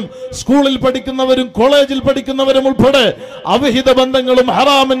കഴിക്കാത്തവരും സ്കൂളിൽ പഠിക്കുന്നവരും കോളേജിൽ പഠിക്കുന്നവരും ഉൾപ്പെടെ അവിഹിത ബന്ധങ്ങളും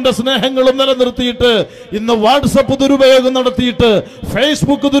ഹറാമിന്റെ സ്നേഹങ്ങളും നിലനിർത്തിയിട്ട് ഇന്ന് വാട്സപ്പ് ദുരുപയോഗം നടത്തിയിട്ട്,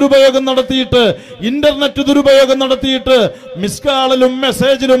 ഫേസ്ബുക്ക് ദുരുപയോഗം നടത്തിയിട്ട്, ഇന്റർനെറ്റ് ദുരുപയോഗം നടത്തിയിട്ട്, മിസ്കാളിലും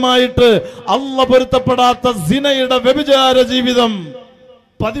മെസ്സേജിലുമായിട്ട് അള്ളാഹ് പൊരുത്തപ്പെടാത്ത സിനയുടെ വ്യഭിചാര ജീവിതം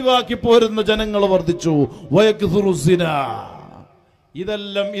പതിവാക്കി പോരുന്ന ജനങ്ങൾ വർദ്ധിച്ചു.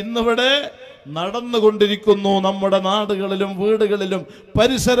 ഇതെല്ലാം ഇന്നിവിടെ നടന്നുകൊണ്ടിരിക്കുന്നു. നമ്മുടെ നാടുകളിലും വീടുകളിലും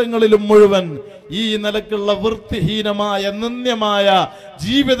പരിസരങ്ങളിലും മുഴുവൻ ഈ നിലക്കുള്ള വൃത്തിഹീനമായ നിന്ദ്യമായ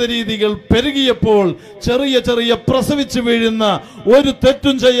ജീവിത രീതികൾ പെരുകിയപ്പോൾ ചെറിയ ചെറിയ പ്രസവിച്ചു വീഴുന്ന ഒരു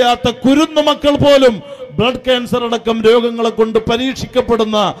തെറ്റും ചെയ്യാത്ത കുരുന്നു മക്കൾ പോലും ബ്ലഡ് ക്യാൻസർ അടക്കം രോഗങ്ങളെ കൊണ്ട്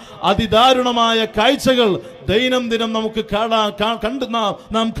പരീക്ഷിക്കപ്പെടുന്ന അതിദാരുണമായ കാഴ്ചകൾ ദൈനംദിനം നമുക്ക്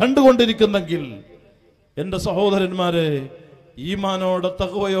നാം കണ്ടുകൊണ്ടിരിക്കുന്നെങ്കിൽ എന്റെ സഹോദരന്മാരെ, ഈമാനോടെ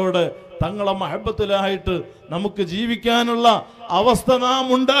തഖ്വയോടെ തങ്ങളെ മഹബത്തിലായിട്ട് നമുക്ക് ജീവിക്കാനുള്ള അവസ്ഥ നാം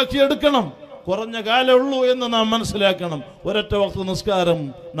ഉണ്ടാക്കിയെടുക്കണം. കുറഞ്ഞ കാലമുള്ളൂ എന്ന് നാം മനസ്സിലാക്കണം. ഒരൊറ്റ വഖ്ത് നിസ്കാരം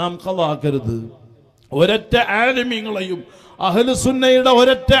നാം ഖളാക്കരുത്. ഒരൊറ്റ ആലിമീങ്ങളെയും അഹ്ലു സുന്നയുടെ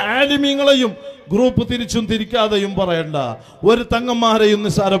ഒരൊറ്റ ആലിമീങ്ങളെയും ഗ്രൂപ്പ് തിരിച്ചും തിരിക്കാതെയും പറയണ്ട. ഒരു തങ്ങന്മാരെയും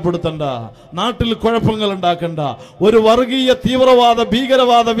നിസ്സാരപ്പെടുത്തണ്ട. നാട്ടിൽ കുഴപ്പങ്ങൾ ഉണ്ടാക്കണ്ട. ഒരു വർഗീയ തീവ്രവാദ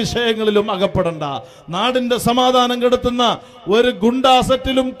ഭീകരവാദ വിഷയങ്ങളിലും അകപ്പെടണ്ട. നാടിന്റെ സമാധാനം കെടുത്തുന്ന ഒരു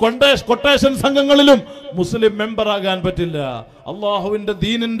ഗുണ്ടാസെറ്റിലും കൊട്ടേഷൻ സംഘങ്ങളിലും മുസ്ലിം മെമ്പറാകാൻ പറ്റില്ല. അള്ളാഹുവിന്റെ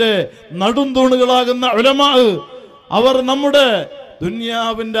ദീനിന്റെ നടുംതൂണുകളാകുന്ന ഉലമാ, അവർ നമ്മുടെ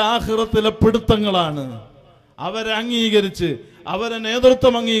ദുനിയാവിന്റെ ആഖിറത്തിലെ പിടുത്തങ്ങളാണ്. അവരെ അംഗീകരിച്ച്, അവരെ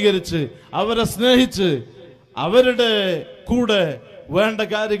നേതൃത്വം അംഗീകരിച്ച്, അവരെ സ്നേഹിച്ച്, അവരുടെ കൂടെ വേണ്ട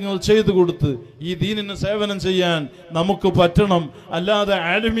കാര്യങ്ങൾ ചെയ്തു കൊടുത്ത് ഈ ദീനിന് സേവനം ചെയ്യാൻ നമുക്ക് പറ്റണം. അല്ലാതെ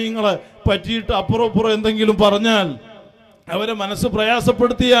ആലിമീങ്ങളെ പറ്റിയിട്ട് അപ്പുറം എന്തെങ്കിലും പറഞ്ഞാൽ, അവരെ മനസ്സ്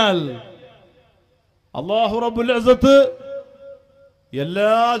പ്രയാസപ്പെടുത്തിയാൽ, അല്ലാഹു റബ്ബുൽ ഇസ്സത്ത്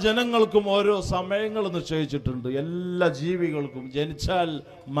എല്ലാ ജനങ്ങൾക്കും ഓരോ സമയങ്ങൾ നിശ്ചയിച്ചിട്ടുണ്ട്. എല്ലാ ജീവികൾക്കും ജനിച്ചാൽ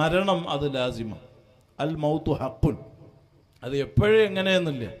മരണം അത് ലാസിമ. അൽ മൗതു ഹഖുൻ. അത് എപ്പോഴും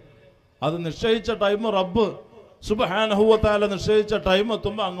എങ്ങനെയെന്നില്ല. അത് നിശ്ചയിച്ച ടൈം റബ്ബ് സുബ്ഹാനഹു വ തആല നിശ്ചയിച്ച ടൈം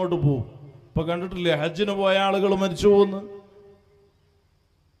എത്തുമ്പോൾ അങ്ങോട്ട് പോകും. ഇപ്പൊ കണ്ടിട്ടില്ലേ, ഹജ്ജിന് പോയ ആളുകൾ മരിച്ചു പോകുന്നു.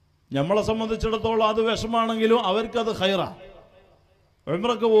 നമ്മളെ സംബന്ധിച്ചിടത്തോളം അത് വിഷമാണെങ്കിലും അവർക്കത് ഖൈറാ.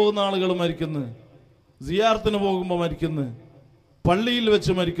 ഉംറക്ക് പോകുന്ന ആളുകൾ മരിക്കുന്നു, സിയാറത്തിന് പോകുമ്പോൾ മരിക്കുന്നു, പള്ളിയിൽ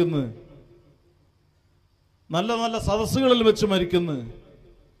വെച്ച് മരിക്കുന്നു, നല്ല നല്ല സദസ്സുകളിൽ വെച്ച് മരിക്കുന്നു.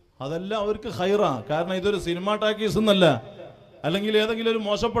 അതെല്ലാം അവർക്ക് ഖൈറാ. കാരണം ഇതൊരു സിനിമാ ടാക്കീസ് എന്നല്ല, അല്ലെങ്കിൽ ഏതെങ്കിലും ഒരു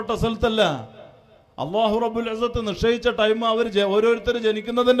മോശപ്പെട്ട സ്ഥലത്തല്ല. അല്ലാഹു റബ്ബുൽ ഇസ്സത്ത് നിശ്ചയിച്ച ടൈം അവർ ഓരോരുത്തർ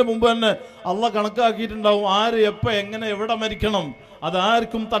ജനിക്കുന്നതിന്റെ മുമ്പ് തന്നെ അള്ളാഹ് കണക്കാക്കിയിട്ടുണ്ടാവും. ആര് എപ്പോ എങ്ങനെ എവിടെ മരിക്കണം,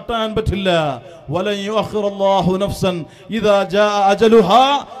 അതാർക്കും തട്ടാൻ പറ്റില്ല. വലൻ യുഅഖിറല്ലാഹു നഫ്സൻ ഇദാ ജാഅ അജലുഹാ.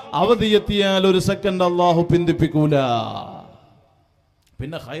 അവധിയെത്തിയാൽ ഒരു സെക്കൻഡ് അള്ളാഹു പിന്തിപ്പിക്കൂല.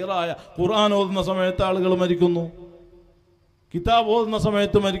 പിന്നെ ഖൈറായ ഖുർആൻ ഓതുന്ന സമയത്ത് ആളുകൾ മരിക്കുന്നു, കിതാബ് ഓതുന്ന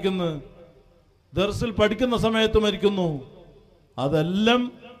സമയത്ത് മരിക്കുന്നു, ദർസിൽ പഠിക്കുന്ന സമയത്ത് മരിക്കുന്നു. അതെല്ലാം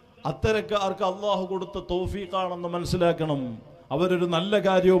അത്തരക്കാർക്ക് അള്ളാഹു കൊടുത്ത തൗഫീഖാണെന്ന് മനസ്സിലാക്കണം. അവരൊരു നല്ല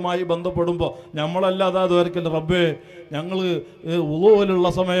കാര്യവുമായി ബന്ധപ്പെടുമ്പോൾ നമ്മളല്ലാതെ അതുവരെക്കല്ല, റബ്ബേ ഞങ്ങൾ വുളൂഇലുള്ള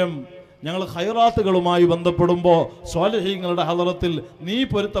സമയം ഞങ്ങൾ ഖൈറാത്തുകളുമായി ബന്ധപ്പെടുമ്പോൾ സ്വാലിഹീങ്ങളുടെ ഹളറത്തിൽ നീ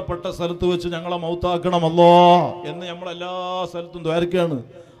പൊരുത്തപ്പെട്ട സ്ഥലത്ത് വെച്ച് ഞങ്ങളെ മൗത്താക്കണമല്ലോ എന്ന് നമ്മളെല്ലാ സ്ഥലത്തും ദ്വാരക്കാണ്.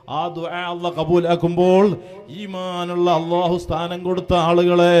 ആ ദുആ അല്ലാഹു കബൂലാക്കുമ്പോൾ ഈമാനുള്ള അല്ലാഹു സ്ഥാനം കൊടുത്ത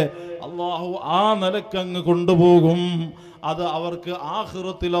ആളുകളെ അല്ലാഹു ആ നിലക്കങ്ങ് കൊണ്ടുപോകും. അത് അവർക്ക്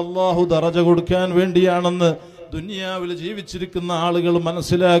ആഖിറത്തിൽ അല്ലാഹു ദറജ കൊടുക്കാൻ വേണ്ടിയാണെന്ന് ദുനിയാവിൽ ജീവിച്ചിരിക്കുന്ന ആളുകൾ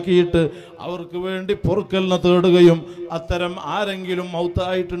മനസ്സിലാക്കിയിട്ട് അവർക്ക് വേണ്ടി പൊറുക്കലിനെ തേടുകയും അത്തരം ആരെങ്കിലും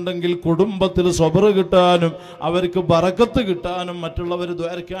മൗത്തായിട്ടുണ്ടെങ്കിൽ കുടുംബത്തിൽ സ്വബർ കിട്ടാനും അവർക്ക് ബറക്കത്ത് കിട്ടാനും മറ്റുള്ളവർ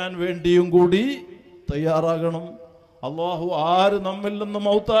ദ്വാരക്കാൻ വേണ്ടിയും കൂടി തയ്യാറാകണം. അള്ളാഹു ആര് നമ്മിൽ നിന്ന്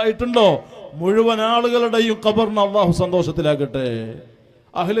മൗത്തായിട്ടുണ്ടോ മുഴുവൻ ആളുകളുടെയും ഖബറിനെ അള്ളാഹു സന്തോഷത്തിലാക്കട്ടെ.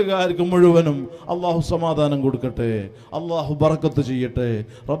 അഹ്ലുകാർക്ക് മുഴുവനും അള്ളാഹു സമാധാനം കൊടുക്കട്ടെ, അള്ളാഹു ബറക്കത്ത് ചെയ്യട്ടെ.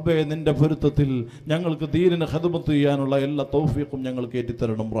 റബ്ബേ, നിന്റെ പൊരുത്തത്തിൽ ഞങ്ങൾക്ക് ദീനിനെ ഖിദ്മത്ത് ചെയ്യാനുള്ള എല്ലാ തൗഫീഖും ഞങ്ങൾക്ക്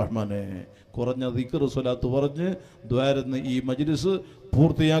ഏറ്റിത്തരണം റഹ്മാനെ. കുറഞ്ഞ ദിക്ർ സ്വലാത്ത് പറഞ്ഞ് ദ്വാരന്ന് ഈ മജ്ലിസ്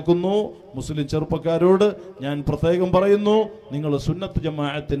പൂർത്തിയാക്കുന്നു. മുസ്ലിം ചെറുപ്പക്കാരോട് ഞാൻ പ്രത്യേകം പറയുന്നു, നിങ്ങൾ സുന്നത്ത്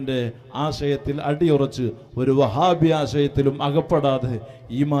ജമാഅത്തിന്റെ ആശയത്തിൽ അടിയുറച്ച് ഒരു വഹാബി ആശയത്തിലും അകപ്പെടാതെ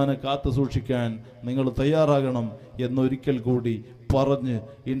ഈമാനെ കാത്തു സൂക്ഷിക്കാൻ നിങ്ങൾ തയ്യാറാകണം എന്നൊരിക്കൽ കൂടി പറഞ്ഞ്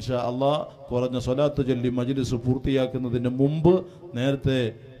ഇൻഷാ അള്ളാഹ് കുറഞ്ഞ സ്വലാത്ത് ചൊല്ലി മജ്ലിസ് പൂർത്തിയാക്കുന്നതിന് മുമ്പ് നേരത്തെ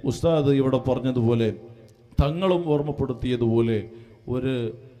ഉസ്താദ് ഇവിടെ പറഞ്ഞതുപോലെ തങ്ങളും ഓർമ്മപ്പെടുത്തിയതുപോലെ ഒരു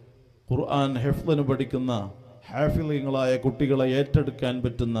ഖുർആൻ ഹിഫ്ളിന് പഠിക്കുന്ന ഹാഫിളീങ്ങളായ കുട്ടികളെ ഏറ്റെടുക്കാൻ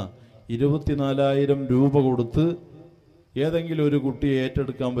പറ്റുന്ന 24,000 രൂപ കൊടുത്ത് ഏതെങ്കിലും ഒരു കുട്ടിയെ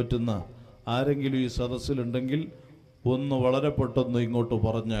ഏറ്റെടുക്കാൻ പറ്റുന്ന ആരെങ്കിലും ഈ സദസ്സിലുണ്ടെങ്കിൽ ഒന്ന് വളരെ പെട്ടെന്ന് ഇങ്ങോട്ട്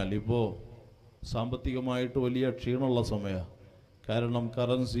പറഞ്ഞാൽ. ഇപ്പോൾ സാമ്പത്തികമായിട്ട് വലിയ ക്ഷീണമുള്ള സമയമാണ്. കാരണം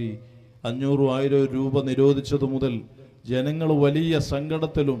കറൻസി 500,000 രൂപ നിരോധിച്ചത് മുതൽ ജനങ്ങൾ വലിയ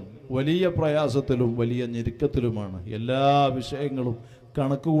സങ്കടത്തിലും വലിയ പ്രയാസത്തിലും വലിയ ഞെരുക്കത്തിലുമാണ്. എല്ലാ വിഷയങ്ങളും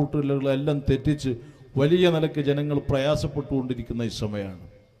കണക്കുകൂട്ടലുകളെല്ലാം തെറ്റിച്ച് വലിയ നിലക്ക് ജനങ്ങൾ പ്രയാസപ്പെട്ടുകൊണ്ടിരിക്കുന്ന ഈ സമയമാണ്.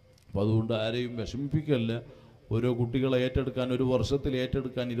 അപ്പോൾ അതുകൊണ്ട് ആരെയും വിഷമിപ്പിക്കല്ല. ഓരോ കുട്ടികളെ ഏറ്റെടുക്കാൻ ഒരു വർഷത്തിൽ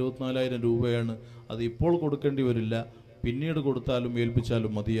ഏറ്റെടുക്കാൻ 24,000 രൂപയാണ്. അത് ഇപ്പോൾ കൊടുക്കേണ്ടി വരില്ല, പിന്നീട് കൊടുത്താലും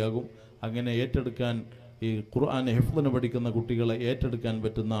ഏൽപ്പിച്ചാലും മതിയാകും. അങ്ങനെ ഏറ്റെടുക്കാൻ ഈ ഖുർആൻ ഹിഫ്ളിന് പഠിക്കുന്ന കുട്ടികളെ ഏറ്റെടുക്കാൻ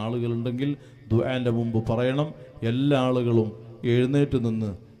പറ്റുന്ന ആളുകളുണ്ടെങ്കിൽ ദുആന്റെ മുമ്പ് പറയണം. എല്ലാ ആളുകളും എഴുന്നേറ്റ് നിന്ന്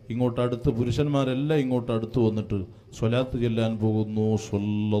ഇങ്ങോട്ട് അടുത്ത് പുരുഷന്മാരെല്ലാം ഇങ്ങോട്ട് അടുത്ത് വന്നിട്ട് സ്വലാത്ത് ചൊല്ലാൻ പോകുന്നു.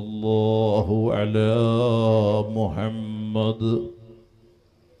 സ്വല്ലല്ലാഹു അലാ മുഹമ്മദ്.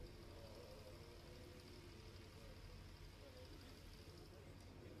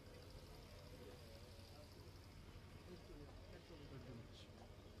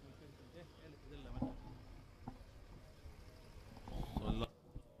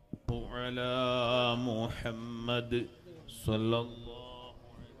 على محمد صلى الله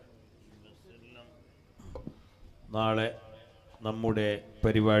عليه وسلم. നാളെ നമ്മുടെ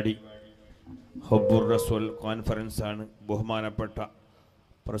പരിപാടി ഹബ്ബുർ റസൂൽ കോൺഫറൻസ് ആണ്. ബഹുമാനപ്പെട്ട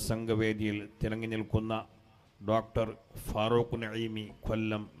പ്രസംഗവേദിയിൽ തിളങ്ങി നിൽക്കുന്ന ഡോക്ടർ ഫാറൂഖ് നഈമി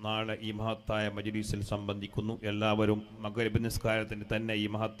കൊല്ലം നാളെ ഈ മഹത്തായ മജ്ലിസിൽ സംബന്ധിക്കുന്നു. എല്ലാവരും മഗ്‌രിബ് നിസ്കാരത്തിന് തന്നെ ഈ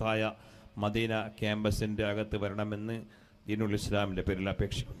മഹത്തായ മദീന ക്യാമ്പസിൻ്റെ അകത്ത് വരണമെന്ന് ദീനുൽ ഇസ്ലാമിൻ്റെ പേരിൽ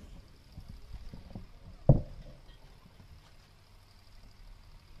അപേക്ഷിക്കുന്നു.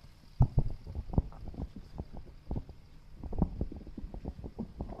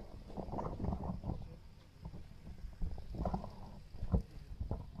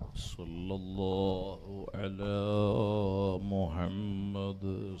 സല്ലല്ലാഹു അലാ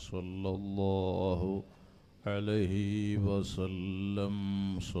മുഹമ്മദ് സല്ലല്ലാഹു അലൈഹി വസല്ലം.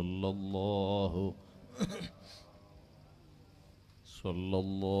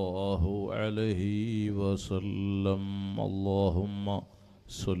 സല്ലല്ലാഹു അലൈഹി വസല്ലം. അല്ലാഹുമ്മ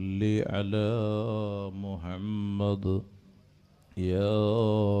സല്ലി അലാ മുഹമ്മദ്. യാ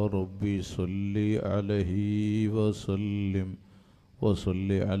റബ്ബി സല്ലി അലൈഹി വസല്ലിം وصل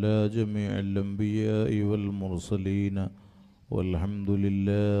على جميع الأنبياء والمرسلين والحمد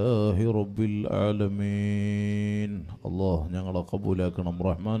لله رب العالمين. അല്ലാഹ് ഞങ്ങളെ കബൂലാക്കണം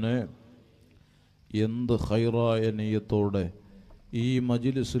റഹ്മാനെ. എന്ത് ഖൈറായ നിയ്യത്തോടെ ഈ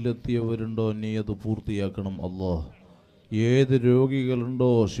മജ്ലിസിലെത്തിയവരുണ്ടോ നിയ്യത്ത് പൂർത്തിയാക്കണം അല്ലാഹ്. ഏത് രോഗികളുണ്ടോ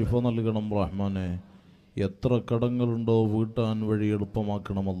ശിഫ നൽകണം റഹ്മാനെ. എത്ര കടങ്ങളുണ്ടോ വീട്ടാൻ വഴി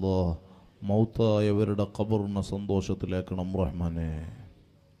എളുപ്പമാക്കണം അല്ലാഹ്. മൗത്തായവരുടെ ഖബറിനെ സന്തോഷത്തിലാക്കണം റഹ്മാനെ.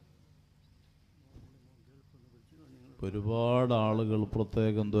 ഒരുപാട് ആളുകൾ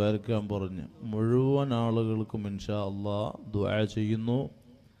പ്രത്യേകം ദ്വാരക്കാൻ പറഞ്ഞ് മുഴുവൻ ആളുകൾക്കും ഇൻഷാ അല്ലാഹ് ദുആ ചെയ്യുന്നു.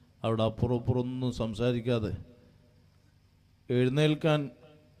 അവിടെ അപ്പുറപ്പുറമൊന്നും സംസാരിക്കാതെ എഴുന്നേൽക്കാൻ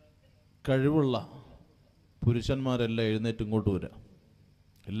കഴിവുള്ള പുരുഷന്മാരെല്ലാം എഴുന്നേറ്റ് ഇങ്ങോട്ട് വരാം.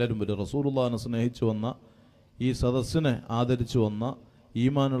 എല്ലാവരും വരും. റസൂലുള്ളാഹിനെ സ്നേഹിച്ചു വന്ന ഈ സദസ്സിനെ ആദരിച്ചു വന്ന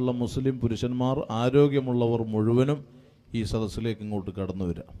ഈമാനുള്ള മുസ്ലിം പുരുഷന്മാർ, ആരോഗ്യമുള്ളവർ മുഴുവനും ഈ സദസ്സിലേക്ക് ഇങ്ങോട്ട് കടന്നു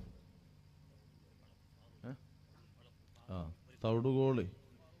വരാം. തവിടുകോളി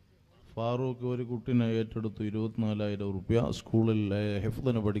ഫാറൂഖ് ഒരു കുട്ടീനെ ഏറ്റെടുത്തു 24,000 റുപ്യ. സ്കൂളിൽ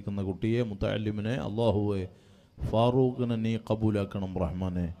ഹിഫ്ദിന് പഠിക്കുന്ന കുട്ടിയെ മുത്തഅല്ലിമിനെ അള്ളാഹുവെ ഫാറൂഖിനെ നീ കബൂലാക്കണം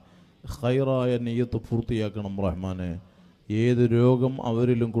റഹ്മാനെ. ഖൈറായ നിയ്യത്ത് പൂർത്തിയാക്കണം റഹ്മാനെ. ഏത് രോഗം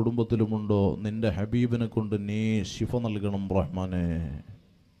അവരിലും കുടുംബത്തിലുമുണ്ടോ നിന്റെ ഹബീബിനെ കൊണ്ട് നീ ശിഫ നൽകണം റഹ്മാനെ.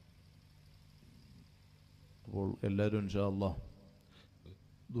 അപ്പോൾ എല്ലാവരും ഇൻഷാ അല്ലാഹ്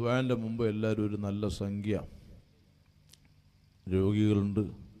ദുആന്റെ മുമ്പ് എല്ലാവരും ഒരു നല്ല സംഖ്യ, രോഗികളുണ്ട്,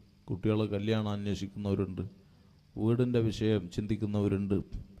 കുട്ടികളെ കല്യാണം അന്വേഷിക്കുന്നവരുണ്ട്, വീടിൻ്റെ വിഷയം ചിന്തിക്കുന്നവരുണ്ട്,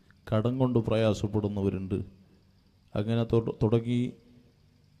 കടം കൊണ്ട് പ്രയാസപ്പെടുന്നവരുണ്ട്, അങ്ങനെ തുടങ്ങി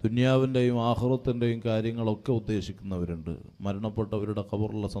ദുനിയാവിൻ്റെയും ആഖിറത്തിൻ്റെയും കാര്യങ്ങളൊക്കെ ഉദ്ദേശിക്കുന്നവരുണ്ട്, മരണപ്പെട്ടവരുടെ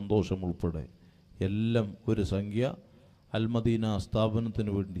ഖബറിലെ സന്തോഷം ഉൾപ്പെടെ എല്ലാം ഒരു സംഖ്യ അൽ-മദീന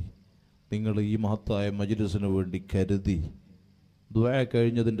സ്ഥാപനത്തിന് വേണ്ടി നിങ്ങൾ ഈ മഹത്തായ മജ്ലിസിന് വേണ്ടി കരുതി ദുആ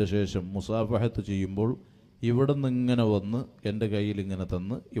കഴിഞ്ഞതിൻ്റെ ശേഷം മുസാഫഹത്ത് ചെയ്യുമ്പോൾ ഇവിടെ നിന്ന് ഇങ്ങനെ വന്ന് എൻ്റെ കയ്യിൽ ഇങ്ങനെ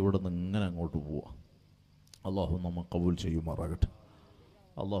തന്ന് ഇവിടെ നിന്ന് ഇങ്ങനെ അങ്ങോട്ട് പോവാം. അള്ളാഹു നമ്മ കബൂൽ ചെയ്യുമാറാകട്ടെ.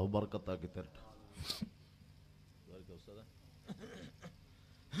 അള്ളാഹു ബർക്കത്താക്കി തരട്ടെ.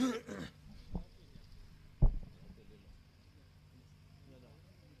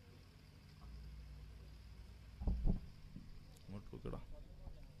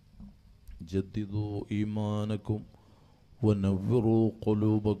 جددوا إيمانكم ونوروا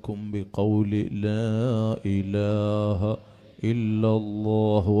قلوبكم بقول لا إله إلا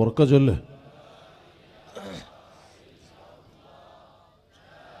الله. وركجله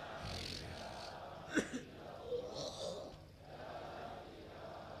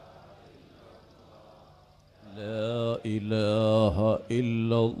لا إله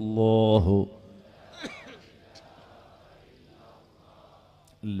إلا الله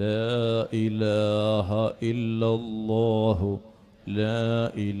لا إله إلا الله لا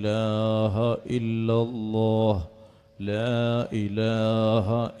إله إلا الله لا إله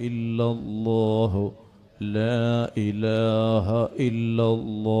إلا الله لا إله إلا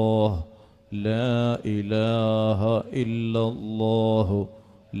الله لا إله إلا الله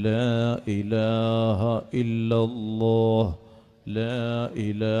لا إله إلا الله لا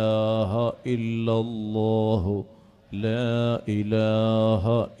إله إلا الله لا إله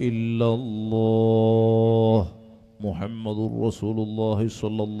إلا الله محمد رسول الله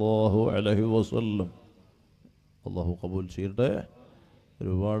صلى الله عليه وسلم. അള്ളാഹു കബൂൽ ചെയ്യട്ടെ.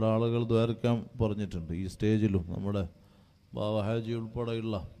 ഒരുപാട് ആളുകൾ ദ്വാരക്കാൻ പറഞ്ഞിട്ടുണ്ട്. ഈ സ്റ്റേജിലും നമ്മുടെ ബാവഹാജി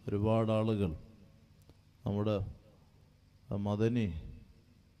ഉൾപ്പെടെയുള്ള ഒരുപാട് ആളുകൾ, നമ്മുടെ മദനി,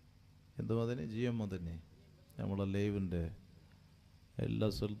 എന്ത് മദനി, GM മദനി, നമ്മുടെ ലൈവിൻ്റെ എല്ലാ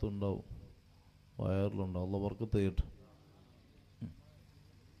സ്ഥലത്തും ഉണ്ടാവും, വയറിലുണ്ടാവും. അള്ളാഹു ബർക്കത്ത് ചെയ്യട്ടെ.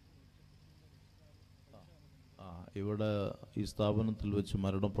 ഇവിടെ ഈ സ്ഥാപനത്തിൽ വെച്ച്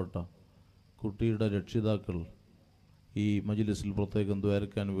മരണപ്പെട്ട കുട്ടിയുടെ രക്ഷിതാക്കൾ ഈ മജ്ലിസിൽ പ്രത്യേകം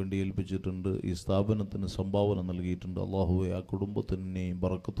ദ്വാരക്കാൻ വേണ്ടി ഏൽപ്പിച്ചിട്ടുണ്ട്. ഈ സ്ഥാപനത്തിന് സംഭാവന നൽകിയിട്ടുണ്ട്. അള്ളാഹുവെ ആ കുടുംബത്തിന്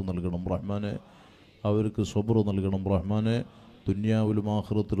ബറക്കത്ത് നൽകണം റഹ്മാനെ. അവർക്ക് സബ്ർ നൽകണം റഹ്മാനെ. ദുനിയാവിലും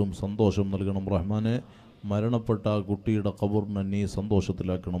ആഖിറത്തിലും സന്തോഷം നൽകണം റഹ്മാനെ. മരണപ്പെട്ട ആ കുട്ടിയുടെ ഖബറിനെ നീ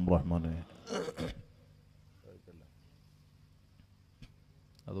സന്തോഷത്തിലാക്കണം റഹ്മാനെ.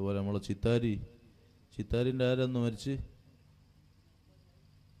 അതുപോലെ നമ്മളെ ചിത്താരിൻ്റെ ആരെന്ന് മരിച്ച്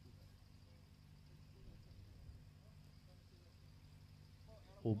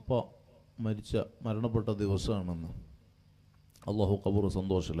ഉപ്പ മരണപ്പെട്ട ദിവസമാണെന്ന്. അള്ളാഹു ഖബർ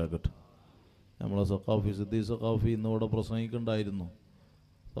സന്തോഷത്തിലാക്കട്ടെ. നമ്മളെ സഖാഫി സിദ്ദീഖ് സഖാഫി ഇന്നിവിടെ പ്രസംഗിക്കണ്ടായിരുന്നു.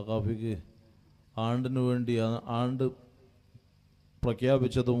 സഖാഫിക്ക് ആണ്ടിന് വേണ്ടി ആണ്ട്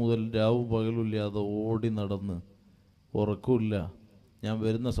പ്രഖ്യാപിച്ചത് മുതൽ രാവും പകലുമില്ലാതെ ഓടി നടന്ന് ഉറക്കമില്ല. ഞാൻ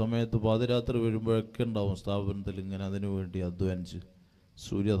വരുന്ന സമയത്ത് പാതിരാത്രി വരുമ്പോഴൊക്കെ ഉണ്ടാവും സ്ഥാപനത്തിൽ ഇങ്ങനെ അതിനു വേണ്ടി അധ്വാനിച്ച്.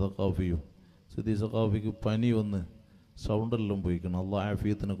 സൂര്യ സഖാഫിയും സിദ്ദീഖ് സഖാഫിക്ക് പനി വന്ന് സൗണ്ടെല്ലാം പോയിക്കണം. അള്ളാഹ്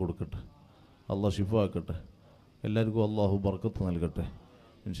ആഫിയത്തിന് കൊടുക്കട്ടെ, അള്ളാഹ് ഷിഫ ആക്കട്ടെ. എല്ലാവർക്കും അള്ളാഹു ബർക്കത്ത് നൽകട്ടെ.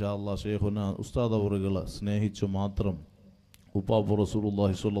 ഇൻഷാ അള്ളാഹ് ഷെയ്ഖുന ഉസ്താദ് അവറുകളെ സ്നേഹിച്ചു മാത്രം ഉപ്പാപ്പു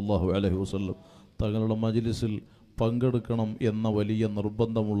റസൂലുള്ളാഹി സ്വല്ലല്ലാഹു അലൈഹി വസല്ലം തങ്ങളുടെ മജ്ലിസിൽ പങ്കെടുക്കണം എന്ന വലിയ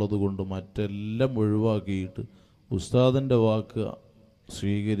നിർബന്ധമുള്ളത് കൊണ്ട് മറ്റെല്ലാം ഒഴിവാക്കിയിട്ട് ഉസ്താദിൻ്റെ വാക്ക്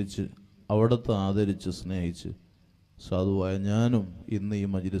സ്വീകരിച്ച് അവിടുത്തെ ആദരിച്ച് സ്നേഹിച്ച് സാധുവായ ഞാനും ഇന്ന് ഈ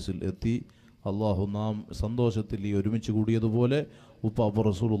മജ്ലിസിൽ എത്തി. അള്ളാഹു നാം സന്തോഷത്തിൽ ഈ ഒരുമിച്ച് കൂടിയതുപോലെ ഉപ്പാപ്പ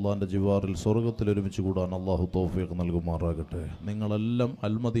റസൂലുള്ളാഹിൻ്റെ ജിവാറിൽ സ്വർഗത്തിൽ ഒരുമിച്ച് കൂടാൻ അള്ളാഹു തൗഫീഖ് നൽകുമാറാകട്ടെ. നിങ്ങളെല്ലാം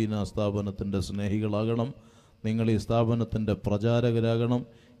അൽ-മദീന സ്ഥാപനത്തിൻ്റെ സ്നേഹികളാകണം. നിങ്ങൾ ഈ സ്ഥാപനത്തിൻ്റെ പ്രചാരകരാകണം.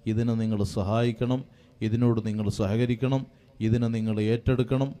 ഇതിനെ നിങ്ങൾ സഹായിക്കണം, ഇതിനോട് നിങ്ങൾ സഹകരിക്കണം, ഇതിനെ നിങ്ങൾ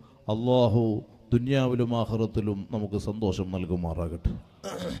ഏറ്റെടുക്കണം. അള്ളാഹു ദുനിയാവിലും ആഖിറത്തിലും നമുക്ക് സന്തോഷം നൽകുമാറാകട്ടെ.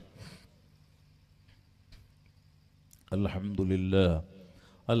 അൽഹംദുലില്ലാഹ്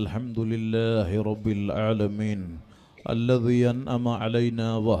അൽഹംദുലില്ലാഹി റബ്ബിൽ ആലമീൻ الذي أنعم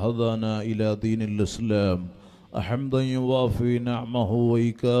علينا وهدانا إلى دين الإسلام حمدا يوافي نعمه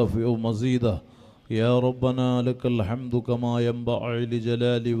ويكافئ مزيده يا ربنا لك الحمد كما ينبغي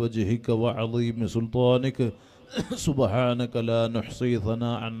لجلال وجهك وعظيم سلطانك سبحانك لا نحصي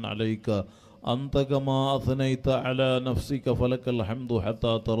ثناء عليك أنت كما أثنيت على نفسك فلك الحمد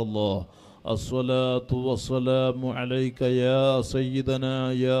حتى ترى الله. الصلاة والسلام عليك يا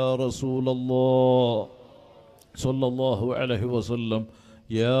سيدنا يا رسول الله صلى الله عليه وسلم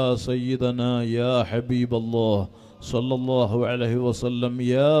يا سيدنا يا حبيب الله صلى الله عليه وسلم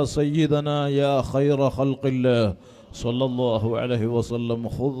يا سيدنا يا خير خلق الله صلى الله عليه وسلم.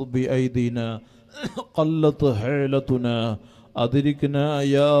 خذ بأيدينا قلت حيلتنا أدركنا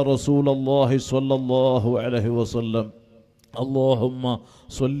يا رسول الله صلى الله عليه وسلم. اللهم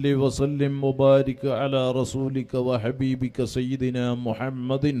صل وسلم وبارك على رسولك وحبيبك سيدنا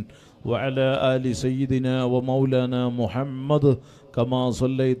محمد وعلى آل سيدنا ومولانا محمد كما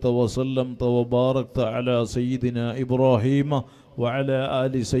صليت وسلمت وباركت على سيدنا إبراهيم وعلى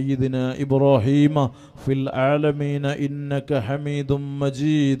آل سيدنا إبراهيم في العالمين إنك حميد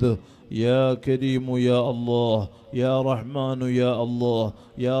مجيد. يا كريم يا الله يا رحمن يا الله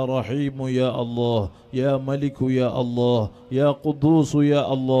يا رحيم يا الله يا ملك يا الله يا قدوس يا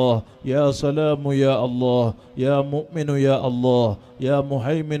الله يا سلام يا الله يا مؤمن يا الله يا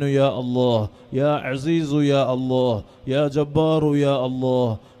مهيمن يا الله يا عزيز يا الله يا جبار يا الله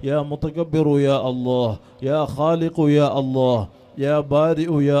يا متكبر يا الله يا خالق يا الله يا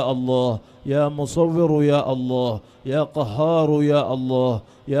بارئ يا الله يا مصور يا الله يا قهار يا الله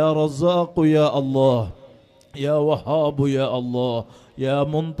يا رزاق يا الله يا وهاب يا الله يا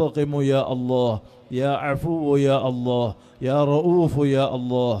منتقم يا الله يا عفو يا الله يا رؤوف يا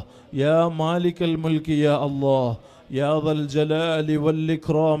الله يا مالك الملك يا الله يا ذا الجلال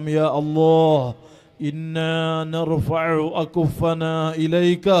والإكرام يا الله. إنا نرفع أكفنا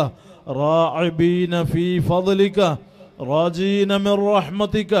إليك راعبين في فضلك راجين من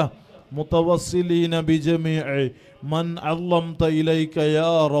رحمتك متوسلين بجميع من علمت إليك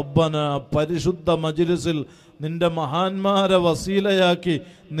يا ربنا. പരിശുദ്ധ മജ്ലിസിൽ നിന്റെ മഹാന്മാരെ വസീലയാക്കി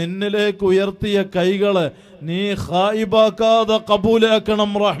നിന്നിലേക്ക് ഉയർത്തിയ കൈകളെ നീ ഖായിബാക്കാതെ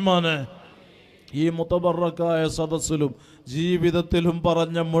കബൂലാക്കണം റഹ്മാനെ. ഈ മുതബറക്കായ സദസ്സിലും ജീവിതത്തിലും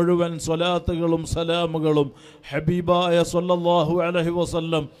പറഞ്ഞ മുഴുവൻ സ്വലാത്തുകളും സലാമുകളും ഹബീബായ സല്ലല്ലാഹു അലൈഹി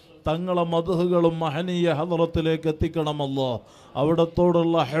വസല്ലം തങ്ങളെ മദ്ഹുകളും മഹനീയ ഹദറത്തിലേക്ക് എത്തിക്കണമല്ലോ.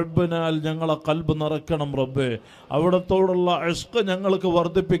 അവിടത്തോടുള്ള ഹബ്ബിനാൽ ഞങ്ങളെ കൽബ് നിറക്കണം റബ്ബേ. അവിടത്തോടുള്ള ഇഷ്ക് ഞങ്ങൾക്ക്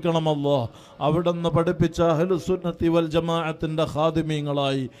വർദ്ധിപ്പിക്കണമല്ലോ. അവിടുന്ന് പഠിപ്പിച്ച അഹ്ലുസുന്നത്തി വൽ ജമാഅത്തിന്റെ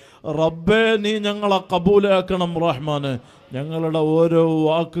ഖാദിമീങ്ങളായി റബ്ബേ നീ ഞങ്ങളെ കബൂലാക്കണം റഹ്മാനെ. ഞങ്ങളുടെ ഓരോ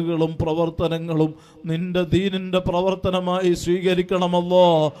വാക്കുകളും പ്രവർത്തനങ്ങളും നിന്റെ ദീനിൻ്റെ പ്രവർത്തനമായി സ്വീകരിക്കണമല്ലോ.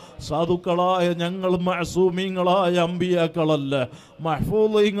 സാധുക്കളായ ഞങ്ങൾ മഅസൂമീങ്ങളായ അമ്പിയാക്കളല്ല,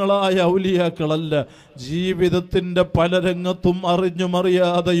 മഹ്ഫൂളീങ്ങളായ ഔലിയാക്കളല്ല. ജീവിതത്തിൻ്റെ പല രംഗത്തും അറിഞ്ഞും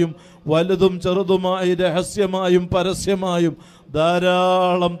അറിയാതെയും വലുതും ചെറുതുമായി രഹസ്യമായും പരസ്യമായും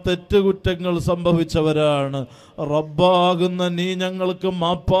ധാരാളം തെറ്റുകുറ്റങ്ങൾ സംഭവിച്ചവരാണ്. റബ്ബാകുന്ന നീ ഞങ്ങൾക്ക്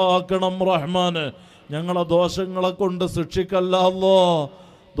മാപ്പാക്കണം റഹ്മാന്. ഞങ്ങളെ ദോഷങ്ങളെ കൊണ്ട് ശിക്ഷിക്കല്ല അല്ലോ.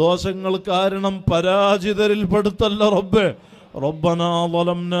 ദോഷങ്ങൾ കാരണം പരാജിതരിൽ പെടുത്തല്ല റബ്ബേ. ربنا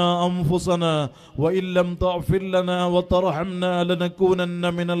ظلمنا أنفسنا وإن لم تغفر لنا وترحمنا لنكونن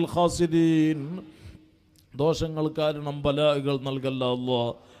من الخاسرين. ദോഷങ്ങൾ കാരണം ബലാകൾ നൽകല്ല അല്ലോ.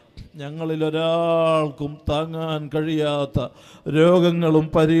 ഞങ്ങളിൽ ഒരാൾക്കും താങ്ങാൻ കഴിയാത്ത രോഗങ്ങളും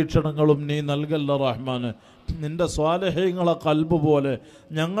പരീക്ഷണങ്ങളും നീ നൽകല്ല റഹ്മാന്. നിന്റെ സ്വാലിഹീങ്ങളെ കൽബ് പോലെ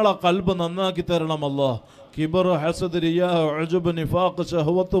ഞങ്ങളെ കൽബ് നന്നാക്കി തരണമല്ലോ. കിബർ, ഹസദ്, റിയാ, ഉജ്ബ്, നിഫാഖ്,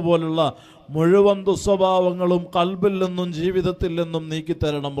 ശഹ്വത്ത് പോലുള്ള മുഴുവൻ ദുസ്വഭാവങ്ങളും കൽബിൽ നിന്നും ജീവിതത്തിൽ നിന്നും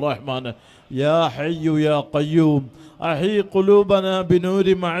നീക്കിത്തരണം റഹ്മാന്. യാ ഹയ്യു യാ ഖയ്യൂം അഹീ ഖുലൂബനാ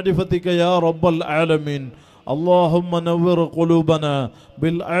ബിനൂരി മഅരിഫതിക യാ റബ്ബൽ ആലമീൻ. اللهم نور قلوبنا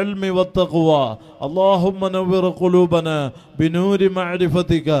بالعلم والتقوى. اللهم نور قلوبنا بنور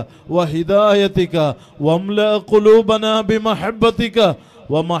معرفتك وهدايتك واملأ قلوبنا بمحبتك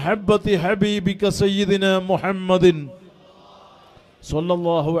ومحبة حبيبك سيدنا محمد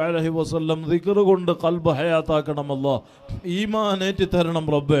സല്ലല്ലാഹു അലൈഹി വസല്ലം. ദിക്ർ കൊണ്ട് ഖൽബ് ഹയാത്താക്കണമല്ലോ. ഈമാൻ ഏറ്റിത്തരണം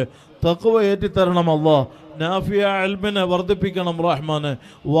റബ്ബേ. തഖ്വ ഏറ്റിത്തരണമല്ലോ. നാഫിയ ഇൽമിനെ വർദ്ധിപ്പിക്കണം റഹ്മാനെ.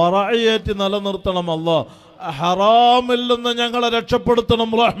 വറഅയേറ്റി നിലനിർത്തണമല്ലോ. ഹറാമിൽ നിന്ന് ഞങ്ങളെ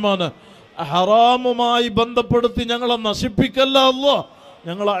രക്ഷപ്പെടുത്തണം റഹ്മാനെ. ഹറാമുമായി ബന്ധപ്പെടുത്തി ഞങ്ങളെ നശിപ്പിക്കല്ല അല്ലോ.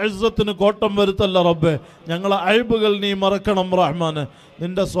 ഞങ്ങളെ ഇസ്സത്തിന് കോട്ടം വരുത്തല്ല റബ്ബേ. ഞങ്ങളെ അയ്ബുകൾ നീ മറക്കണം റഹ്മാനെ.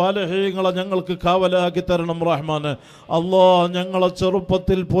 നിന്റെ സ്വാലിഹീങ്ങളെ ഞങ്ങൾക്ക് കാവലാക്കി തരണം റഹ്മാനെ. അല്ലാ, ഞങ്ങളെ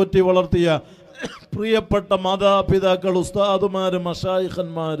ചെറുപ്പത്തിൽ പോറ്റി വളർത്തിയ പ്രിയപ്പെട്ട മാതാപിതാക്കൾ, ഉസ്താദുമാര്,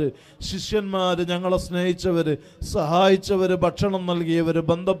 മശായിഖന്മാര്, ശിഷ്യന്മാര്, ഞങ്ങളെ സ്നേഹിച്ചവര്, സഹായിച്ചവര്, ഭക്ഷണം നൽകിയവര്,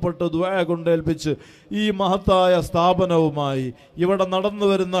 ബന്ധപ്പെട്ട് ദുആ കൊണ്ടേൽപ്പിച്ച് ഈ മഹത്തായ സ്ഥാപനവുമായി ഇവിടെ നടന്നു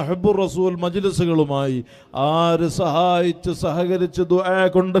വരുന്ന ഹബ്ബുർ റസൂൽ മജ്ലിസുകളുമായി ആര് സഹായിച്ച് സഹകരിച്ച് ദുആ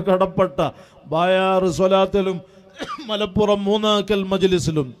കൊണ്ട് കടപ്പെട്ട ബായാർ സ്വലാത്തിലും മലപ്പുറം മൂന്നാക്കൽ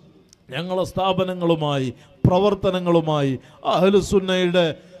മജ്ലിസിലും ഞങ്ങളെ സ്ഥാപനങ്ങളുമായി പ്രവർത്തനങ്ങളുമായി അഹ്ലുസുന്നയുടെ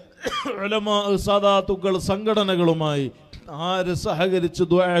ഉലമാ സാദാത്തുക്കൾ സംഘടനകളുമായി ആര് സഹകരിച്ച്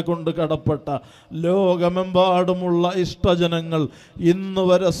ദുആ കൊണ്ട് കടപ്പെട്ട ലോകമെമ്പാടുമുള്ള ഇഷ്ടജനങ്ങൾ ഇന്ന്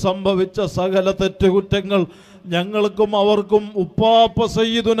വരെ സംഭവിച്ച സകല തെറ്റുകുറ്റങ്ങൾ ഞങ്ങൾക്കും അവർക്കും ഉപ്പാപ്പ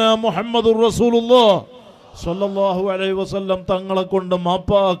സയ്യിദുനാ മുഹമ്മദുർ റസൂലുള്ളാഹ് സ്വല്ലല്ലാഹു അലൈഹി വസല്ലം തങ്ങളെ കൊണ്ട്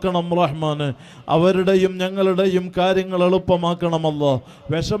മാപ്പാക്കണം റഹ്മാന്. അവരുടെയും ഞങ്ങളുടെയും കാര്യങ്ങൾ എളുപ്പമാക്കണം അല്ലാ.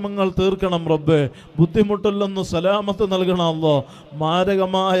 വിഷമങ്ങൾ തീർക്കണം റബ്ബേ. ബുദ്ധിമുട്ടില്ലെന്ന് സലാമത്ത് നൽകണം അല്ലാ.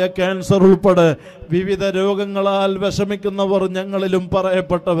 മാരകമായ ക്യാൻസർ ഉൾപ്പെടെ വിവിധ രോഗങ്ങളാൽ വിഷമിക്കുന്നവർ ഞങ്ങളിലും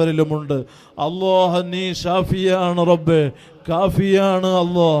പറയപ്പെട്ടവരിലുമുണ്ട്. അല്ലാഹ് നീ ഷാഫിയാണ് റബ്ബേ, കാഫിയാണ്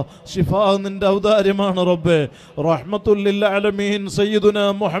അല്ലാ. ശിഫാ നിന്റെ ഔദാര്യമാണ് റബ്ബേ. റഹ്മത്തുൽ ലിൽ ആലമീൻ സയ്യിദുനാ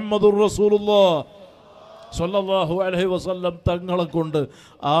മുഹമ്മദുർ റസൂലുള്ളാഹ് സ്വല്ലല്ലാഹു അലൈഹി വസല്ലം തങ്ങളെ കൊണ്ട്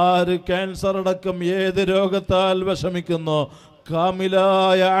ആര് ക്യാൻസർ അടക്കം ഏത് രോഗത്താൽ വിഷമിക്കുന്നോ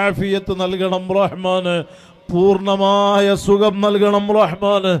കാമിലായ ആഫിയത്ത് നൽകണം റഹ്മാന്. പൂർണ്ണമായ സുഖം നൽകണം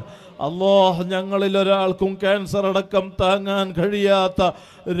റഹ്മാന്. അല്ലാഹ് ഞങ്ങളിൽ ഒരാൾക്കും ക്യാൻസർ അടക്കം താങ്ങാൻ കഴിയാത്ത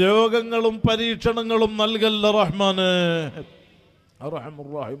രോഗങ്ങളും പരീക്ഷണങ്ങളും നൽകല്ല റഹ്മാന്.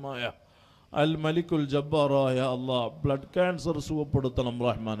 റഹ്മാനായ അൽ മലിക്കുൽ ജബ്ബാറായ അല്ലാഹ് ബ്ലഡ് ക്യാൻസർ സുഖപ്പെടുത്തണം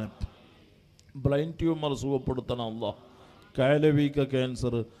റഹ്മാന്. ബ്രെയിൻ ട്യൂമർ സുഖപ്പെടുത്തണം അല്ലാഹ്. കയലവീക്ക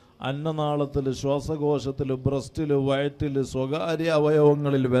ക്യാൻസർ, അന്നനാളത്തിൽ, ശ്വാസകോശത്തിൽ, ബ്രസ്റ്റിൽ, വയറ്റിൽ, സ്വകാര്യ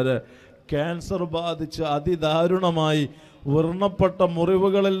അവയവങ്ങളിൽ വരെ ക്യാൻസർ ബാധിച്ച് അതിദാരുണമായി വർണ്ണപ്പെട്ട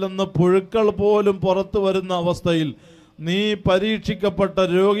മുറിവുകളിൽ നിന്ന് പുഴുക്കൾ പോലും പുറത്തു വരുന്ന അവസ്ഥയിൽ നീ പരീക്ഷിക്കപ്പെട്ട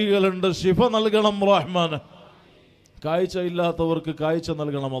രോഗികളുണ്ട്. ശിഫ നൽകണം റഹ്മാൻ. കാഴ്ച ഇല്ലാത്തവർക്ക് കാഴ്ച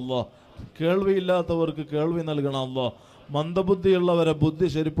നൽകണം അല്ലാഹ്. കേൾവിയില്ലാത്തവർക്ക് കേൾവി നൽകണം അല്ലാഹ്. മന്ദബുദ്ധിയുള്ളവരെ ബുദ്ധി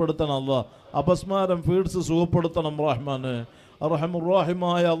ശരിപ്പെടുത്തണം അല്ലാഹ്. അപസ്മാരം ഫീഡ്സ് സുഖപ്പെടുത്തണം റഹ്മാന്.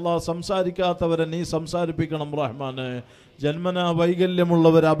 റഹ്മുറാഹിമായ അല്ലാഹ് സംസാരിക്കാത്തവരെ നീ സംസാരിപ്പിക്കണം റഹ്മാന്. ജന്മനാ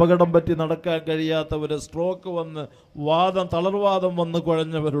വൈകല്യമുള്ളവർ, അപകടം പറ്റി നടക്കാൻ കഴിയാത്തവർ, സ്ട്രോക്ക് വന്ന് തളർവാദം വന്ന്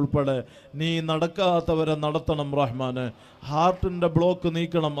കുഴഞ്ഞവരുൾപ്പെടെ നീ നടക്കാത്തവരെ നടത്തണം റഹ്മാന്. ഹാർട്ടിൻ്റെ ബ്ലോക്ക്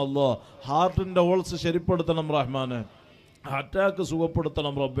നീക്കണം അല്ലാഹ്. ഹാർട്ടിൻ്റെ ഓൾസ് ശരിപ്പെടുത്തണം റഹ്മാന്. അറ്റാക്ക്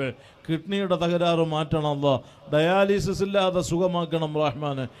സുഖപ്പെടുത്തണം റബ്ബേ. കിഡ്നിയുടെ തകരാറ് മാറ്റണം അല്ലാഹ്. ഡയാലിസിസ് ഇല്ലാതെ സുഖമാക്കണം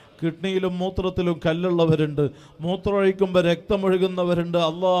റഹ്മാന്. കിഡ്നിയിലും മൂത്രത്തിലും കല്ലുള്ളവരുണ്ട്, മൂത്രമൊഴിക്കുമ്പോൾ രക്തമൊഴുകുന്നവരുണ്ട്.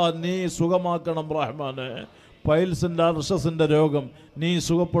 അല്ലാഹ് നീ സുഖമാക്കണം റഹ്മാന്. പൈൽസിൻ്റെ അർഷസിൻ്റെ രോഗം നീ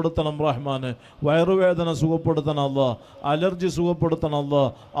സുഖപ്പെടുത്തണം റഹ്മാന്. വയറുവേദന സുഖപ്പെടുത്തണം അല്ലാഹ്. അലർജി സുഖപ്പെടുത്തണം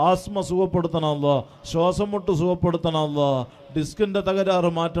അല്ലാഹ്. ആസ്മ സുഖപ്പെടുത്തണം അല്ലാഹ്. ശ്വാസം മുട്ട് സുഖപ്പെടുത്തണം അല്ലാഹ്. ഡിസ്കിൻ്റെ തകരാറ്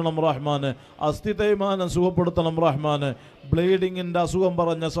മാറ്റണം റഹ്മാന്. അസ്ഥി തേയ്മാനം സുഖപ്പെടുത്തണം റഹ്മാന്. ബ്ലീഡിങ്ങിൻ്റെ അസുഖം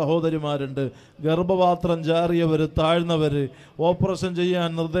പറഞ്ഞ സഹോദരിമാരുണ്ട്. ഗർഭപാത്രം ജാറിയവർ, താഴ്ന്നവർ, ഓപ്പറേഷൻ ചെയ്യാൻ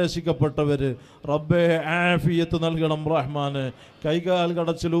നിർദ്ദേശിക്കപ്പെട്ടവർ, റബ്ബേ ആഫിയത്ത് നൽകണം റഹ്മാന്. കൈകാൽ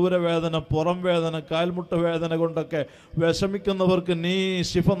കടച്ചിൽ, ഊരവേദന, പുറം വേദന, കാൽമുട്ട വേദന കൊണ്ടൊക്കെ വിഷമിക്കുന്നവർക്ക് നീ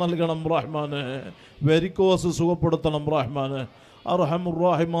ശിഫ നൽകണം റഹ്മാന്. വെരിക്കോസ് സുഖപ്പെടുത്തണം റഹ്മാന്.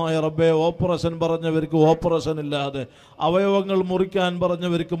 അർഹമുറാഹിമായ റബ്ബേ, ഓപ്പറേഷൻ പറഞ്ഞവർക്ക് ഓപ്പറേഷൻ ഇല്ലാതെ, അവയവങ്ങൾ മുറിക്കാൻ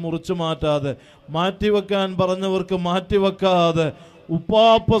പറഞ്ഞവർക്ക് മുറിച്ചു മാറ്റാതെ, മാറ്റിവെക്കാൻ പറഞ്ഞവർക്ക് മാറ്റിവെക്കാതെ,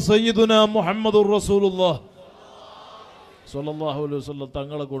 ഉപ്പാപ്പ സയ്യിദുനാ മുഹമ്മദുർ റസൂലുള്ളാഹ് സ്വല്ലല്ലാഹു അലൈഹി വസല്ലം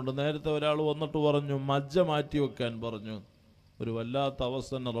തങ്ങളെ കൊണ്ട് നേരത്തെ ഒരാൾ വന്നിട്ട് പറഞ്ഞു മജ്ജ മാറ്റിവെക്കാൻ പറഞ്ഞു. ഒരു വല്ലാത്ത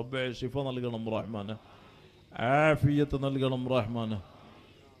അവസ്ഥ തന്നെ. റബ്ബേ ശിഫ നൽകണം റഹ്മാന്. ആഫിയത്ത് നൽകണം റഹ്മാന്.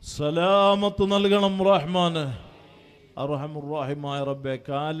 സലാമത്ത് നൽകണം റഹ്മാന്. അർഹമുറാഹിമായ റബ്ബേ,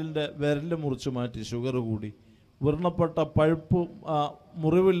 കാലിൻ്റെ വിരല് മുറിച്ച് മാറ്റി ഷുഗർ കൂടി വർണ്ണപ്പെട്ട പഴുപ്പ്,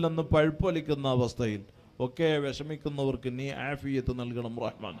 മുറിവിൽ നിന്ന് പഴുപ്പൊലിക്കുന്ന അവസ്ഥയിൽ ഒക്കെ വിഷമിക്കുന്നവർക്ക് നീ ആഫിയത്ത് നൽകണം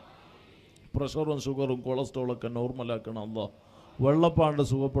റഹ്മാൻ. പ്രഷറും ഷുഗറും കൊളസ്ട്രോളൊക്കെ നോർമലാക്കണം അല്ലാഹ്. വെള്ളപ്പാണ്ട്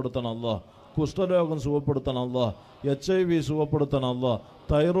സുഖപ്പെടുത്തണം അല്ലാഹ്. കുഷ്ഠരോഗം സുഖപ്പെടുത്തണം അല്ലാഹ്. HIV സുഖപ്പെടുത്തണം അല്ലാഹ്.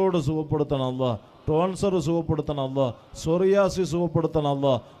 തൈറോയ്ഡ് സുഖപ്പെടുത്തണം അല്ലാഹ്. ടോൺസർ സുഖപ്പെടുത്തണം അല്ലാഹ്. സോറിയാസിസ് സുഖപ്പെടുത്തണം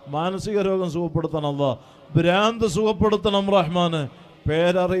അല്ലാഹ്. മാനസിക രോഗം സുഖപ്പെടുത്തണം അല്ലാഹ്. ഭ്രാന്ത് സുഖപ്പെടുത്തണം റഹ്മാന്.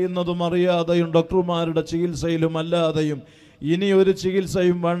 പേരറിയുന്നതും അറിയാതെയും ഡോക്ടർമാരുടെ ചികിത്സയിലും അല്ലാതെയും ഇനി ഒരു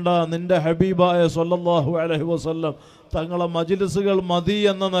ചികിത്സയും വേണ്ട. നിന്റെ ഹബീബായ സ്വല്ലല്ലാഹു അലൈഹി വസല്ലം തങ്ങളെ മജ്ലിസുകൾ മതി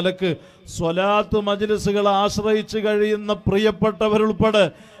എന്ന നിലക്ക് സ്വലാത്ത് മജ്ലിസുകൾ ആശ്രയിച്ച് കഴിയുന്ന പ്രിയപ്പെട്ടവരുൾപ്പെടെ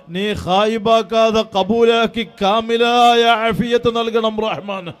നീ ഖായിബാക്കാതെ കബൂലാക്കി കാമിലായ ആഫിയത്ത് നൽകണം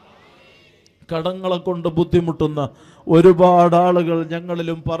റഹ്മാൻ. കടങ്ങളെ കൊണ്ട് ബുദ്ധിമുട്ടുന്ന ഒരുപാട് ആളുകൾ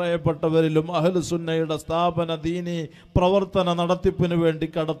ഞങ്ങളിലും പറയപ്പെട്ടവരിലും അഹ്ലുസുന്നയുടെ സ്ഥാപന ദീനി പ്രവർത്തന നടത്തിപ്പിന് വേണ്ടി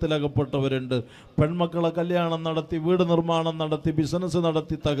കടത്തിലകപ്പെട്ടവരുണ്ട്. പെൺമക്കളെ കല്യാണം നടത്തി, വീട് നിർമ്മാണം നടത്തി, ബിസിനസ്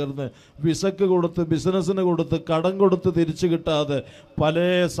നടത്തി തകർന്ന്, വിസക്ക് കൊടുത്ത്, ബിസിനസ്സിന് കൊടുത്ത്, കടം കൊടുത്ത് തിരിച്ചു കിട്ടാതെ പല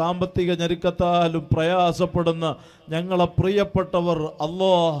സാമ്പത്തിക ഞെരുക്കത്താലും പ്രയാസപ്പെടുന്ന ഞങ്ങളെ പ്രിയപ്പെട്ടവർ,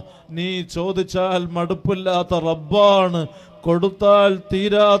 അല്ലാഹ് നീ ചോദിച്ചാൽ മടുപ്പില്ലാത്ത റബ്ബാണ്, കൊടുത്താൽ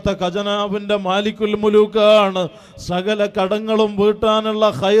തീരാത്ത ഖജനാവിന്റെ മാലിക്കുൽ മുലൂക്കാണ്. സകല കടങ്ങളും വീട്ടാനുള്ള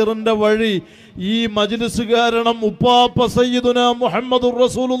ഖൈറിന്റെ വഴി ഈ മജ്ലിസ് കാരണം ഉപ്പാപ്പ സയ്യിദുനാ മുഹമ്മദുർ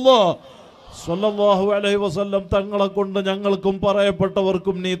റസൂലുള്ളാഹ് സ്വല്ലല്ലാഹു അലൈഹി വസല്ലം തങ്ങളെ കൊണ്ട് ഞങ്ങൾക്കും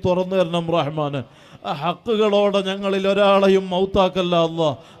പറയപ്പെട്ടവർക്കും നീ തുറന്നു തരണം റഹ്മാന്. ഹക്കുകളോടെ ഞങ്ങളിൽ ഒരാളെയും മൗത്താക്കല്ല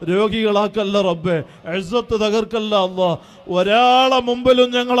അല്ലാഹ്, രോഗികളാക്കല്ല റബ്ബേ, ഇസ്സത്ത് തകർക്കല്ല അല്ലാഹ്, ഒരാളെ മുമ്പിലും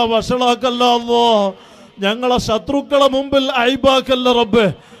ഞങ്ങളെ വഷളാക്കല്ല അല്ലാഹ്, ഞങ്ങളെ ശത്രുക്കളെ മുമ്പിൽ ഐബാക്കല്ല റബ്ബേ.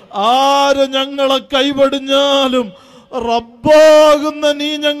 ആര് ഞങ്ങളെ കൈവടിഞ്ഞാലും റബ്ബാകുന്ന നീ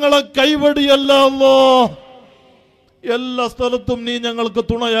ഞങ്ങളെ കൈവടിയല്ല അല്ലാഹ്. എല്ലാ സ്ഥലത്തും നീ ഞങ്ങൾക്ക്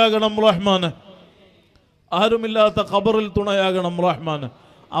തുണയാകണം റഹ്മാന്. ആരുമില്ലാത്ത ഖബറിൽ തുണയാകണം റഹ്മാന്.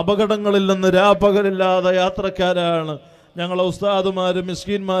 അപകടങ്ങളിൽ നിന്ന് രാപ്പകലില്ലാതെ യാത്രക്കാരാണ് ഞങ്ങളെ ഉസ്താദുമാര്,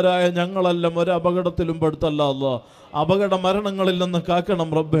 മിസ്കീന്മാരായ ഞങ്ങളെല്ലാം ഒരു അപകടത്തിലും പെടുത്തല്ല അല്ലാഹ്. അപകട മരണങ്ങളിൽ നിന്ന് കാക്കണം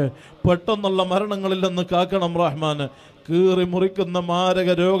റബ്ബേ, പെട്ടെന്നുള്ള മരണങ്ങളിൽ നിന്ന് കാക്കണം റഹ്മാന്. കീറി മുറിക്കുന്ന മാരക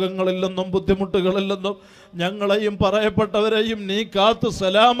രോഗങ്ങളിൽ നിന്നും ബുദ്ധിമുട്ടുകളിൽ നിന്നും ഞങ്ങളെയും പറയപ്പെട്ടവരെയും നീ കാത്ത്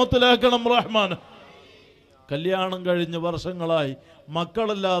സലാമത്തിലാക്കണം റഹ്മാന്. കല്യാണം കഴിഞ്ഞ് വർഷങ്ങളായി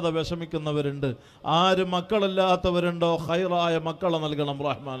മക്കളില്ലാതെ വിഷമിക്കുന്നവരുണ്ട്. ആര് മക്കളില്ലാത്തവരുണ്ടോ ഖൈറായ മക്കളെ നൽകണം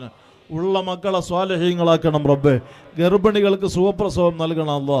റഹ്മാന്. ഉള്ള മക്കളെ സ്വാലിഹീങ്ങളാക്കണം റബ്ബേ. ഗർഭിണികൾക്ക് സുഖപ്രസവം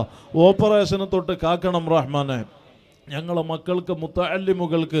നൽകണം അല്ലാഹ്. ഓപ്പറേഷന് തൊട്ട് കാക്കണം റഹ്മാനെ. ഞങ്ങളെ മക്കൾക്ക്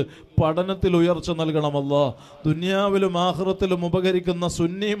മുത്തഅല്ലിമുകൾക്ക് പഠനത്തിൽ ഉയർച്ച നൽകണം അല്ലാഹ്. ദുനിയാവിലും ആഖിറത്തിലും ഉപകരിക്കുന്ന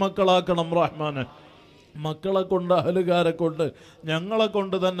സുന്നി മക്കളാക്കണം റഹ്മാനെ. മക്കളെ കൊണ്ട്, അഹലുകാരെ കൊണ്ട്, ഞങ്ങളെ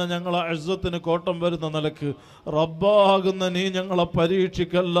കൊണ്ട് തന്നെ ഞങ്ങളെ ഇസ്സത്തിന് കോട്ടം വരുന്ന നിലക്ക് റബ്ബാകുന്ന നീ ഞങ്ങളെ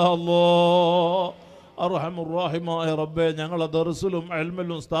പരീക്ഷിക്കല്ല അല്ലാഹ്. അർഹമുർറാഹിമായ റബ്ബേ, ഞങ്ങളെ ദർസിലും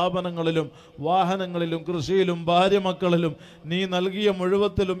ഇൽമിലും സ്ഥാപനങ്ങളിലും വാഹനങ്ങളിലും കൃഷിയിലും ഭാര്യ മക്കളിലും നീ നൽകിയ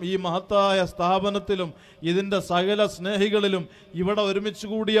മുഴുവത്തിലും ഈ മഹത്തായ സ്ഥാപനത്തിലും ഇതിൻ്റെ സകല സ്നേഹികളിലും ഇവിടെ ഒരുമിച്ച്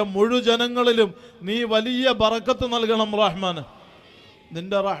കൂടിയ മുഴുജനങ്ങളിലും നീ വലിയ ബറക്കത്ത് നൽകണം റഹ്മാന്.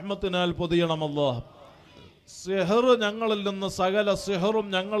 നിന്റെ റഹ്മത്തിനാൽ പൊതിയണം അല്ലാഹ്. സിഹർ ഞങ്ങളിൽ നിന്ന്, സകല സിഹറും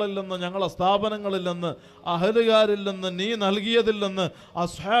ഞങ്ങളിൽ നിന്ന്, ഞങ്ങളെ സ്ഥാപനങ്ങളിൽ നിന്ന്, അഹലുകാരിൽ നിന്ന്, നീ നൽകിയതിൽ നിന്ന്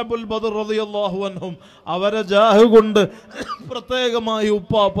അസ്ഹാബുൽ ബദർ റളിയല്ലാഹു അൻഹും അവരെ ജാഹ് കൊണ്ട് പ്രത്യേകമായി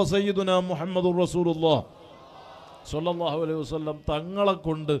ഉപ്പാപ്പ സയ്യിദുനാ മുഹമ്മദുർ റസൂലുള്ളാഹ് സ്വല്ലല്ലാഹു അലൈഹി വസല്ലം തങ്ങളെ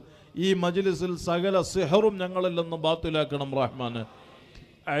കൊണ്ട് ഈ മജ്ലിസിൽ സകല സിഹറും ഞങ്ങളിൽ നിന്ന് ബാത്തിലാക്കണം റഹ്മാന്.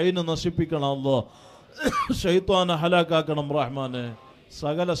 ഐന് നശിപ്പിക്കണം അല്ലാഹ്. ശൈത്വാനെ ഹലാക്കാക്കണം റഹ്മാന്.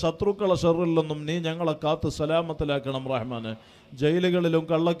 സകല ശത്രുക്കളെ ഷർറിൽ നിന്നും നീ ഞങ്ങളെ കാത്ത് സലാമത്തിലാക്കണം റഹ്മാന്. ജയിലുകളിലും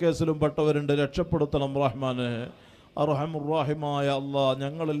കള്ളക്കേസിലും പെട്ടവരുണ്ട്, രക്ഷപ്പെടുത്തണം റഹ്മാന്. അർഹമുർറാഹിമായ അല്ലാഹ്,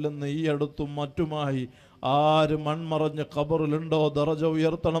 ഞങ്ങളിൽ നിന്ന് ഈ അടുത്തും മറ്റുമായി ആര് മൺമറഞ്ഞ് ഖബറിലുണ്ടോ ദറജ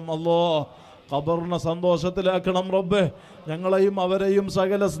ഉയർത്തണം അല്ലാഹ്. ഖബറിനെ സന്തോഷത്തിലാക്കണം റബ്ബേ. ഞങ്ങളെയും അവരെയും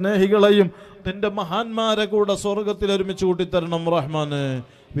സകല സ്നേഹികളെയും നിന്റെ മഹാന്മാരെ കൂടെ സ്വർഗത്തിൽ ഒരുമിച്ച് കൂട്ടിത്തരണം റഹ്മാന്.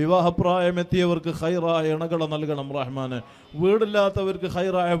 വിവാഹപ്രായമെത്തിയവർക്ക് ഖൈറായ ഇണകളെ നൽകണം റഹ്മാന്. വീടില്ലാത്തവർക്ക്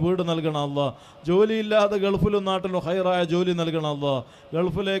ഖൈറായ വീട് നൽകണം അല്ലാഹ്. ജോലിയില്ലാതെ ഗൾഫിലും നാട്ടിലും ഖൈറായ ജോലി നൽകണം അല്ലാഹ്.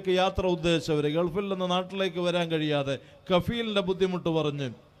 ഗൾഫിലേക്ക് യാത്ര ഉദ്ദേശിച്ചവർ, ഗൾഫിൽ നിന്ന് നാട്ടിലേക്ക് വരാൻ കഴിയാതെ കഫീലിൻ്റെ ബുദ്ധിമുട്ട് പറഞ്ഞ്,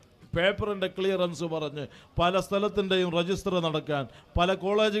 പേപ്പറിൻ്റെ ക്ലിയറൻസ് പറഞ്ഞ്, പല സ്ഥലത്തിൻ്റെയും രജിസ്റ്റർ നടക്കാൻ, പല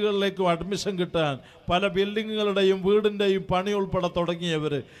കോളേജുകളിലേക്കും അഡ്മിഷൻ കിട്ടാൻ, പല ബിൽഡിങ്ങുകളുടെയും വീടിൻ്റെയും പണി ഉൾപ്പെടെ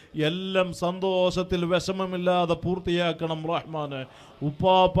തുടങ്ങിയവർ എല്ലാം സന്തോഷത്തിൽ വിഷമമില്ലാതെ പൂർത്തിയാക്കണം റഹ്മാന്.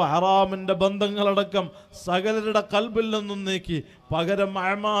 ഉപ്പാപ്പ ഹറാമിൻ്റെ ബന്ധങ്ങളടക്കം സകലരുടെ കൽബിൽ നിന്നും നീക്കി പകരം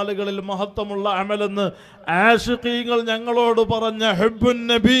അമാലുകളിൽ മഹത്വമുള്ള അമലെന്ന് ആശിഖീങ്ങൾ ഞങ്ങളോട് പറഞ്ഞ ഹുബ്ബുൻ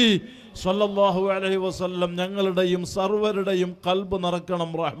നബി സ്വല്ലല്ലാഹു അലൈഹി വസല്ലം ഞങ്ങളുടെയും സർവരുടെയും കൽബ്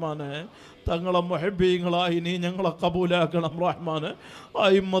നിറക്കണം റഹ്മാനെ. തങ്ങളെ മുഹബ്ബീങ്ങളായി നീ ഞങ്ങളെ കബൂലാക്കണം റഹ്മാന്.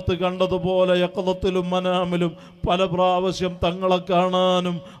 അയിമ്മത്ത് കണ്ടതുപോലെ യഖദത്തിലും മനാമിലും പല പ്രാവശ്യം തങ്ങളെ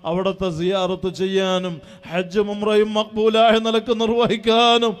കാണാനും അവിടുത്തെ സിയാറത്ത് ചെയ്യാനും ഹജ്ജും ഉംറയും മഖ്ബൂലായ നിലക്ക്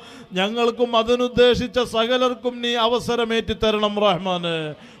നിർവഹിക്കാനും ഞങ്ങൾക്കും അതിനുദ്ദേശിച്ച സകലർക്കും നീ അവസരമേറ്റി തരണം റഹ്മാന്.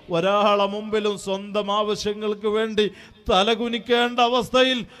 ഒരാളെ മുമ്പിലും സ്വന്തം ആവശ്യങ്ങൾക്ക് വേണ്ടി തലകുനിക്കേണ്ട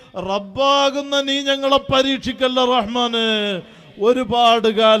അവസ്ഥയിൽ റബ്ബാകുന്ന നീ ഞങ്ങളെ പരീക്ഷിക്കല്ല റഹ്മാന്. ഒരുപാട്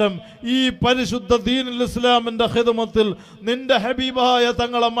കാലം ഈ പരിശുദ്ധ ദീനുൽ ഇസ്ലാമിന്റെ ഖിദ്മത്തിൽ നിന്റെ ഹബീബായ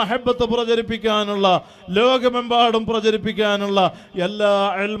തങ്ങളെ മഹബത്ത് പ്രചരിപ്പിക്കാനുള്ള, ലോകമെമ്പാടും പ്രചരിപ്പിക്കാനുള്ള എല്ലാ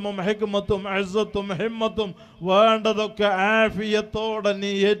ഇൽമും ഹിക്മത്തും ഇസ്സത്തും ഹിമ്മത്തും വേണ്ടതൊക്കെ ആഫിയത്തോടെ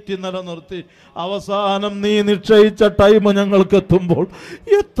നീ ഏറ്റി നിലനിർത്തി അവസാനം നീ നിശ്ചയിച്ച ടൈം ഞങ്ങൾക്ക് എത്തുമ്പോൾ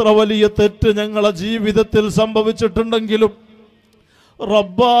എത്ര വലിയ തെറ്റ് ഞങ്ങളെ ജീവിതത്തിൽ സംഭവിച്ചിട്ടുണ്ടെങ്കിലും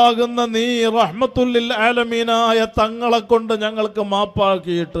റബ്ബാകുന്ന നീ റഹ്മത്തുല്ലിൽ ആലമീനായ തങ്ങളെ കൊണ്ട് ഞങ്ങൾക്ക്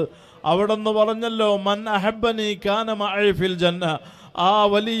മാപ്പാക്കിയിട്ട് അവിടെന്ന് പറഞ്ഞല്ലോ, മൻ അഹബ്ബനി കാന മഅഇ ഫിൽ ജന്ന. ആ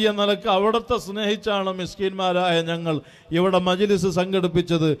വലിയ നിലക്ക് അവിടത്തെ സ്നേഹിച്ചാണ് മിസ്കീന്മാരായ ഞങ്ങൾ ഇവിടെ മജ്ലിസ്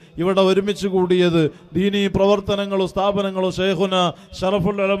സംഘടിപ്പിച്ചത്, ഇവിടെ ഒരുമിച്ച് കൂടിയത്. ദീനീ പ്രവർത്തനങ്ങളും സ്ഥാപനങ്ങളും ഷെയ്ഖുന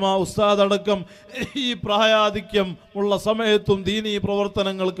ഷറഫുൽ ഉലമാ ഉസ്താദ് അടക്കം ഈ പ്രായാധിക്യം ഉള്ള സമയത്തും ദീനീ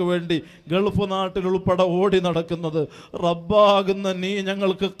പ്രവർത്തനങ്ങൾക്ക് വേണ്ടി ഗൾഫ് നാട്ടിൽ ഉൾപ്പെടെ ഓടി നടക്കുന്നത്. റബ്ബാകുന്ന നീ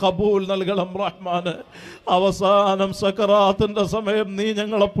ഞങ്ങൾക്ക് കബൂൽ നൽകണം റഹ്മാന്. അവസാനം സക്കറാത്തിന്റെ സമയം നീ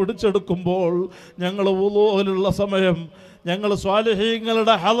ഞങ്ങളെ പിടിച്ചെടുക്കുമ്പോൾ, ഞങ്ങൾ വുളൂഇലുള്ള സമയം, ഞങ്ങൾ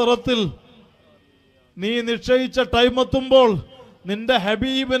സ്വാലിഹീങ്ങളുടെ ഹളറത്തിൽ നീ നിശ്ചയിച്ച ടൈം എത്തുമ്പോൾ നിന്റെ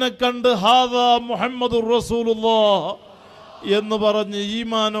ഹബീബിനെ കണ്ട് ഹാദാ മുഹമ്മദുർ റസൂലുള്ളാഹ് എന്ന് പറഞ്ഞ്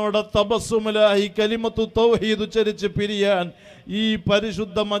ഈമാനോടെ തബസ്സുമിലായി കലിമത്തു തൗഹീദ് ഉച്ചരിച്ച് പിരിയാൻ ഈ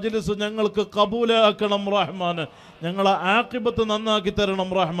പരിശുദ്ധ മജ്ലിസ് ഞങ്ങൾക്ക് കബൂലാക്കണം റഹ്മാന്. ഞങ്ങളെ ആഖിബത്ത് നന്നാക്കി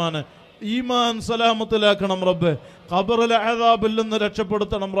തരണം റഹ്മാന്. ഈമാൻ സലാമത്തിലാക്കണം റബ്ബേ. ഖബറിലെ അദാബിൽ നിന്ന്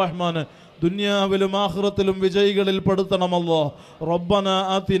രക്ഷപ്പെടുത്തണം റഹ്മാന്. ദുനിയാവിലും ആഖിറത്തിലും വിജയികളിൽ പെടുത്തണം അല്ലാഹ്. റബ്ബന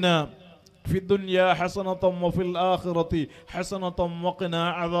ആതിന في الدنيا حسنة وفي الآخرة حسنة وقنا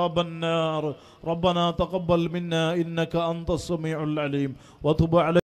عذاب النار. ربنا تقبل منا إنك أنت السميع العليم وتب علينا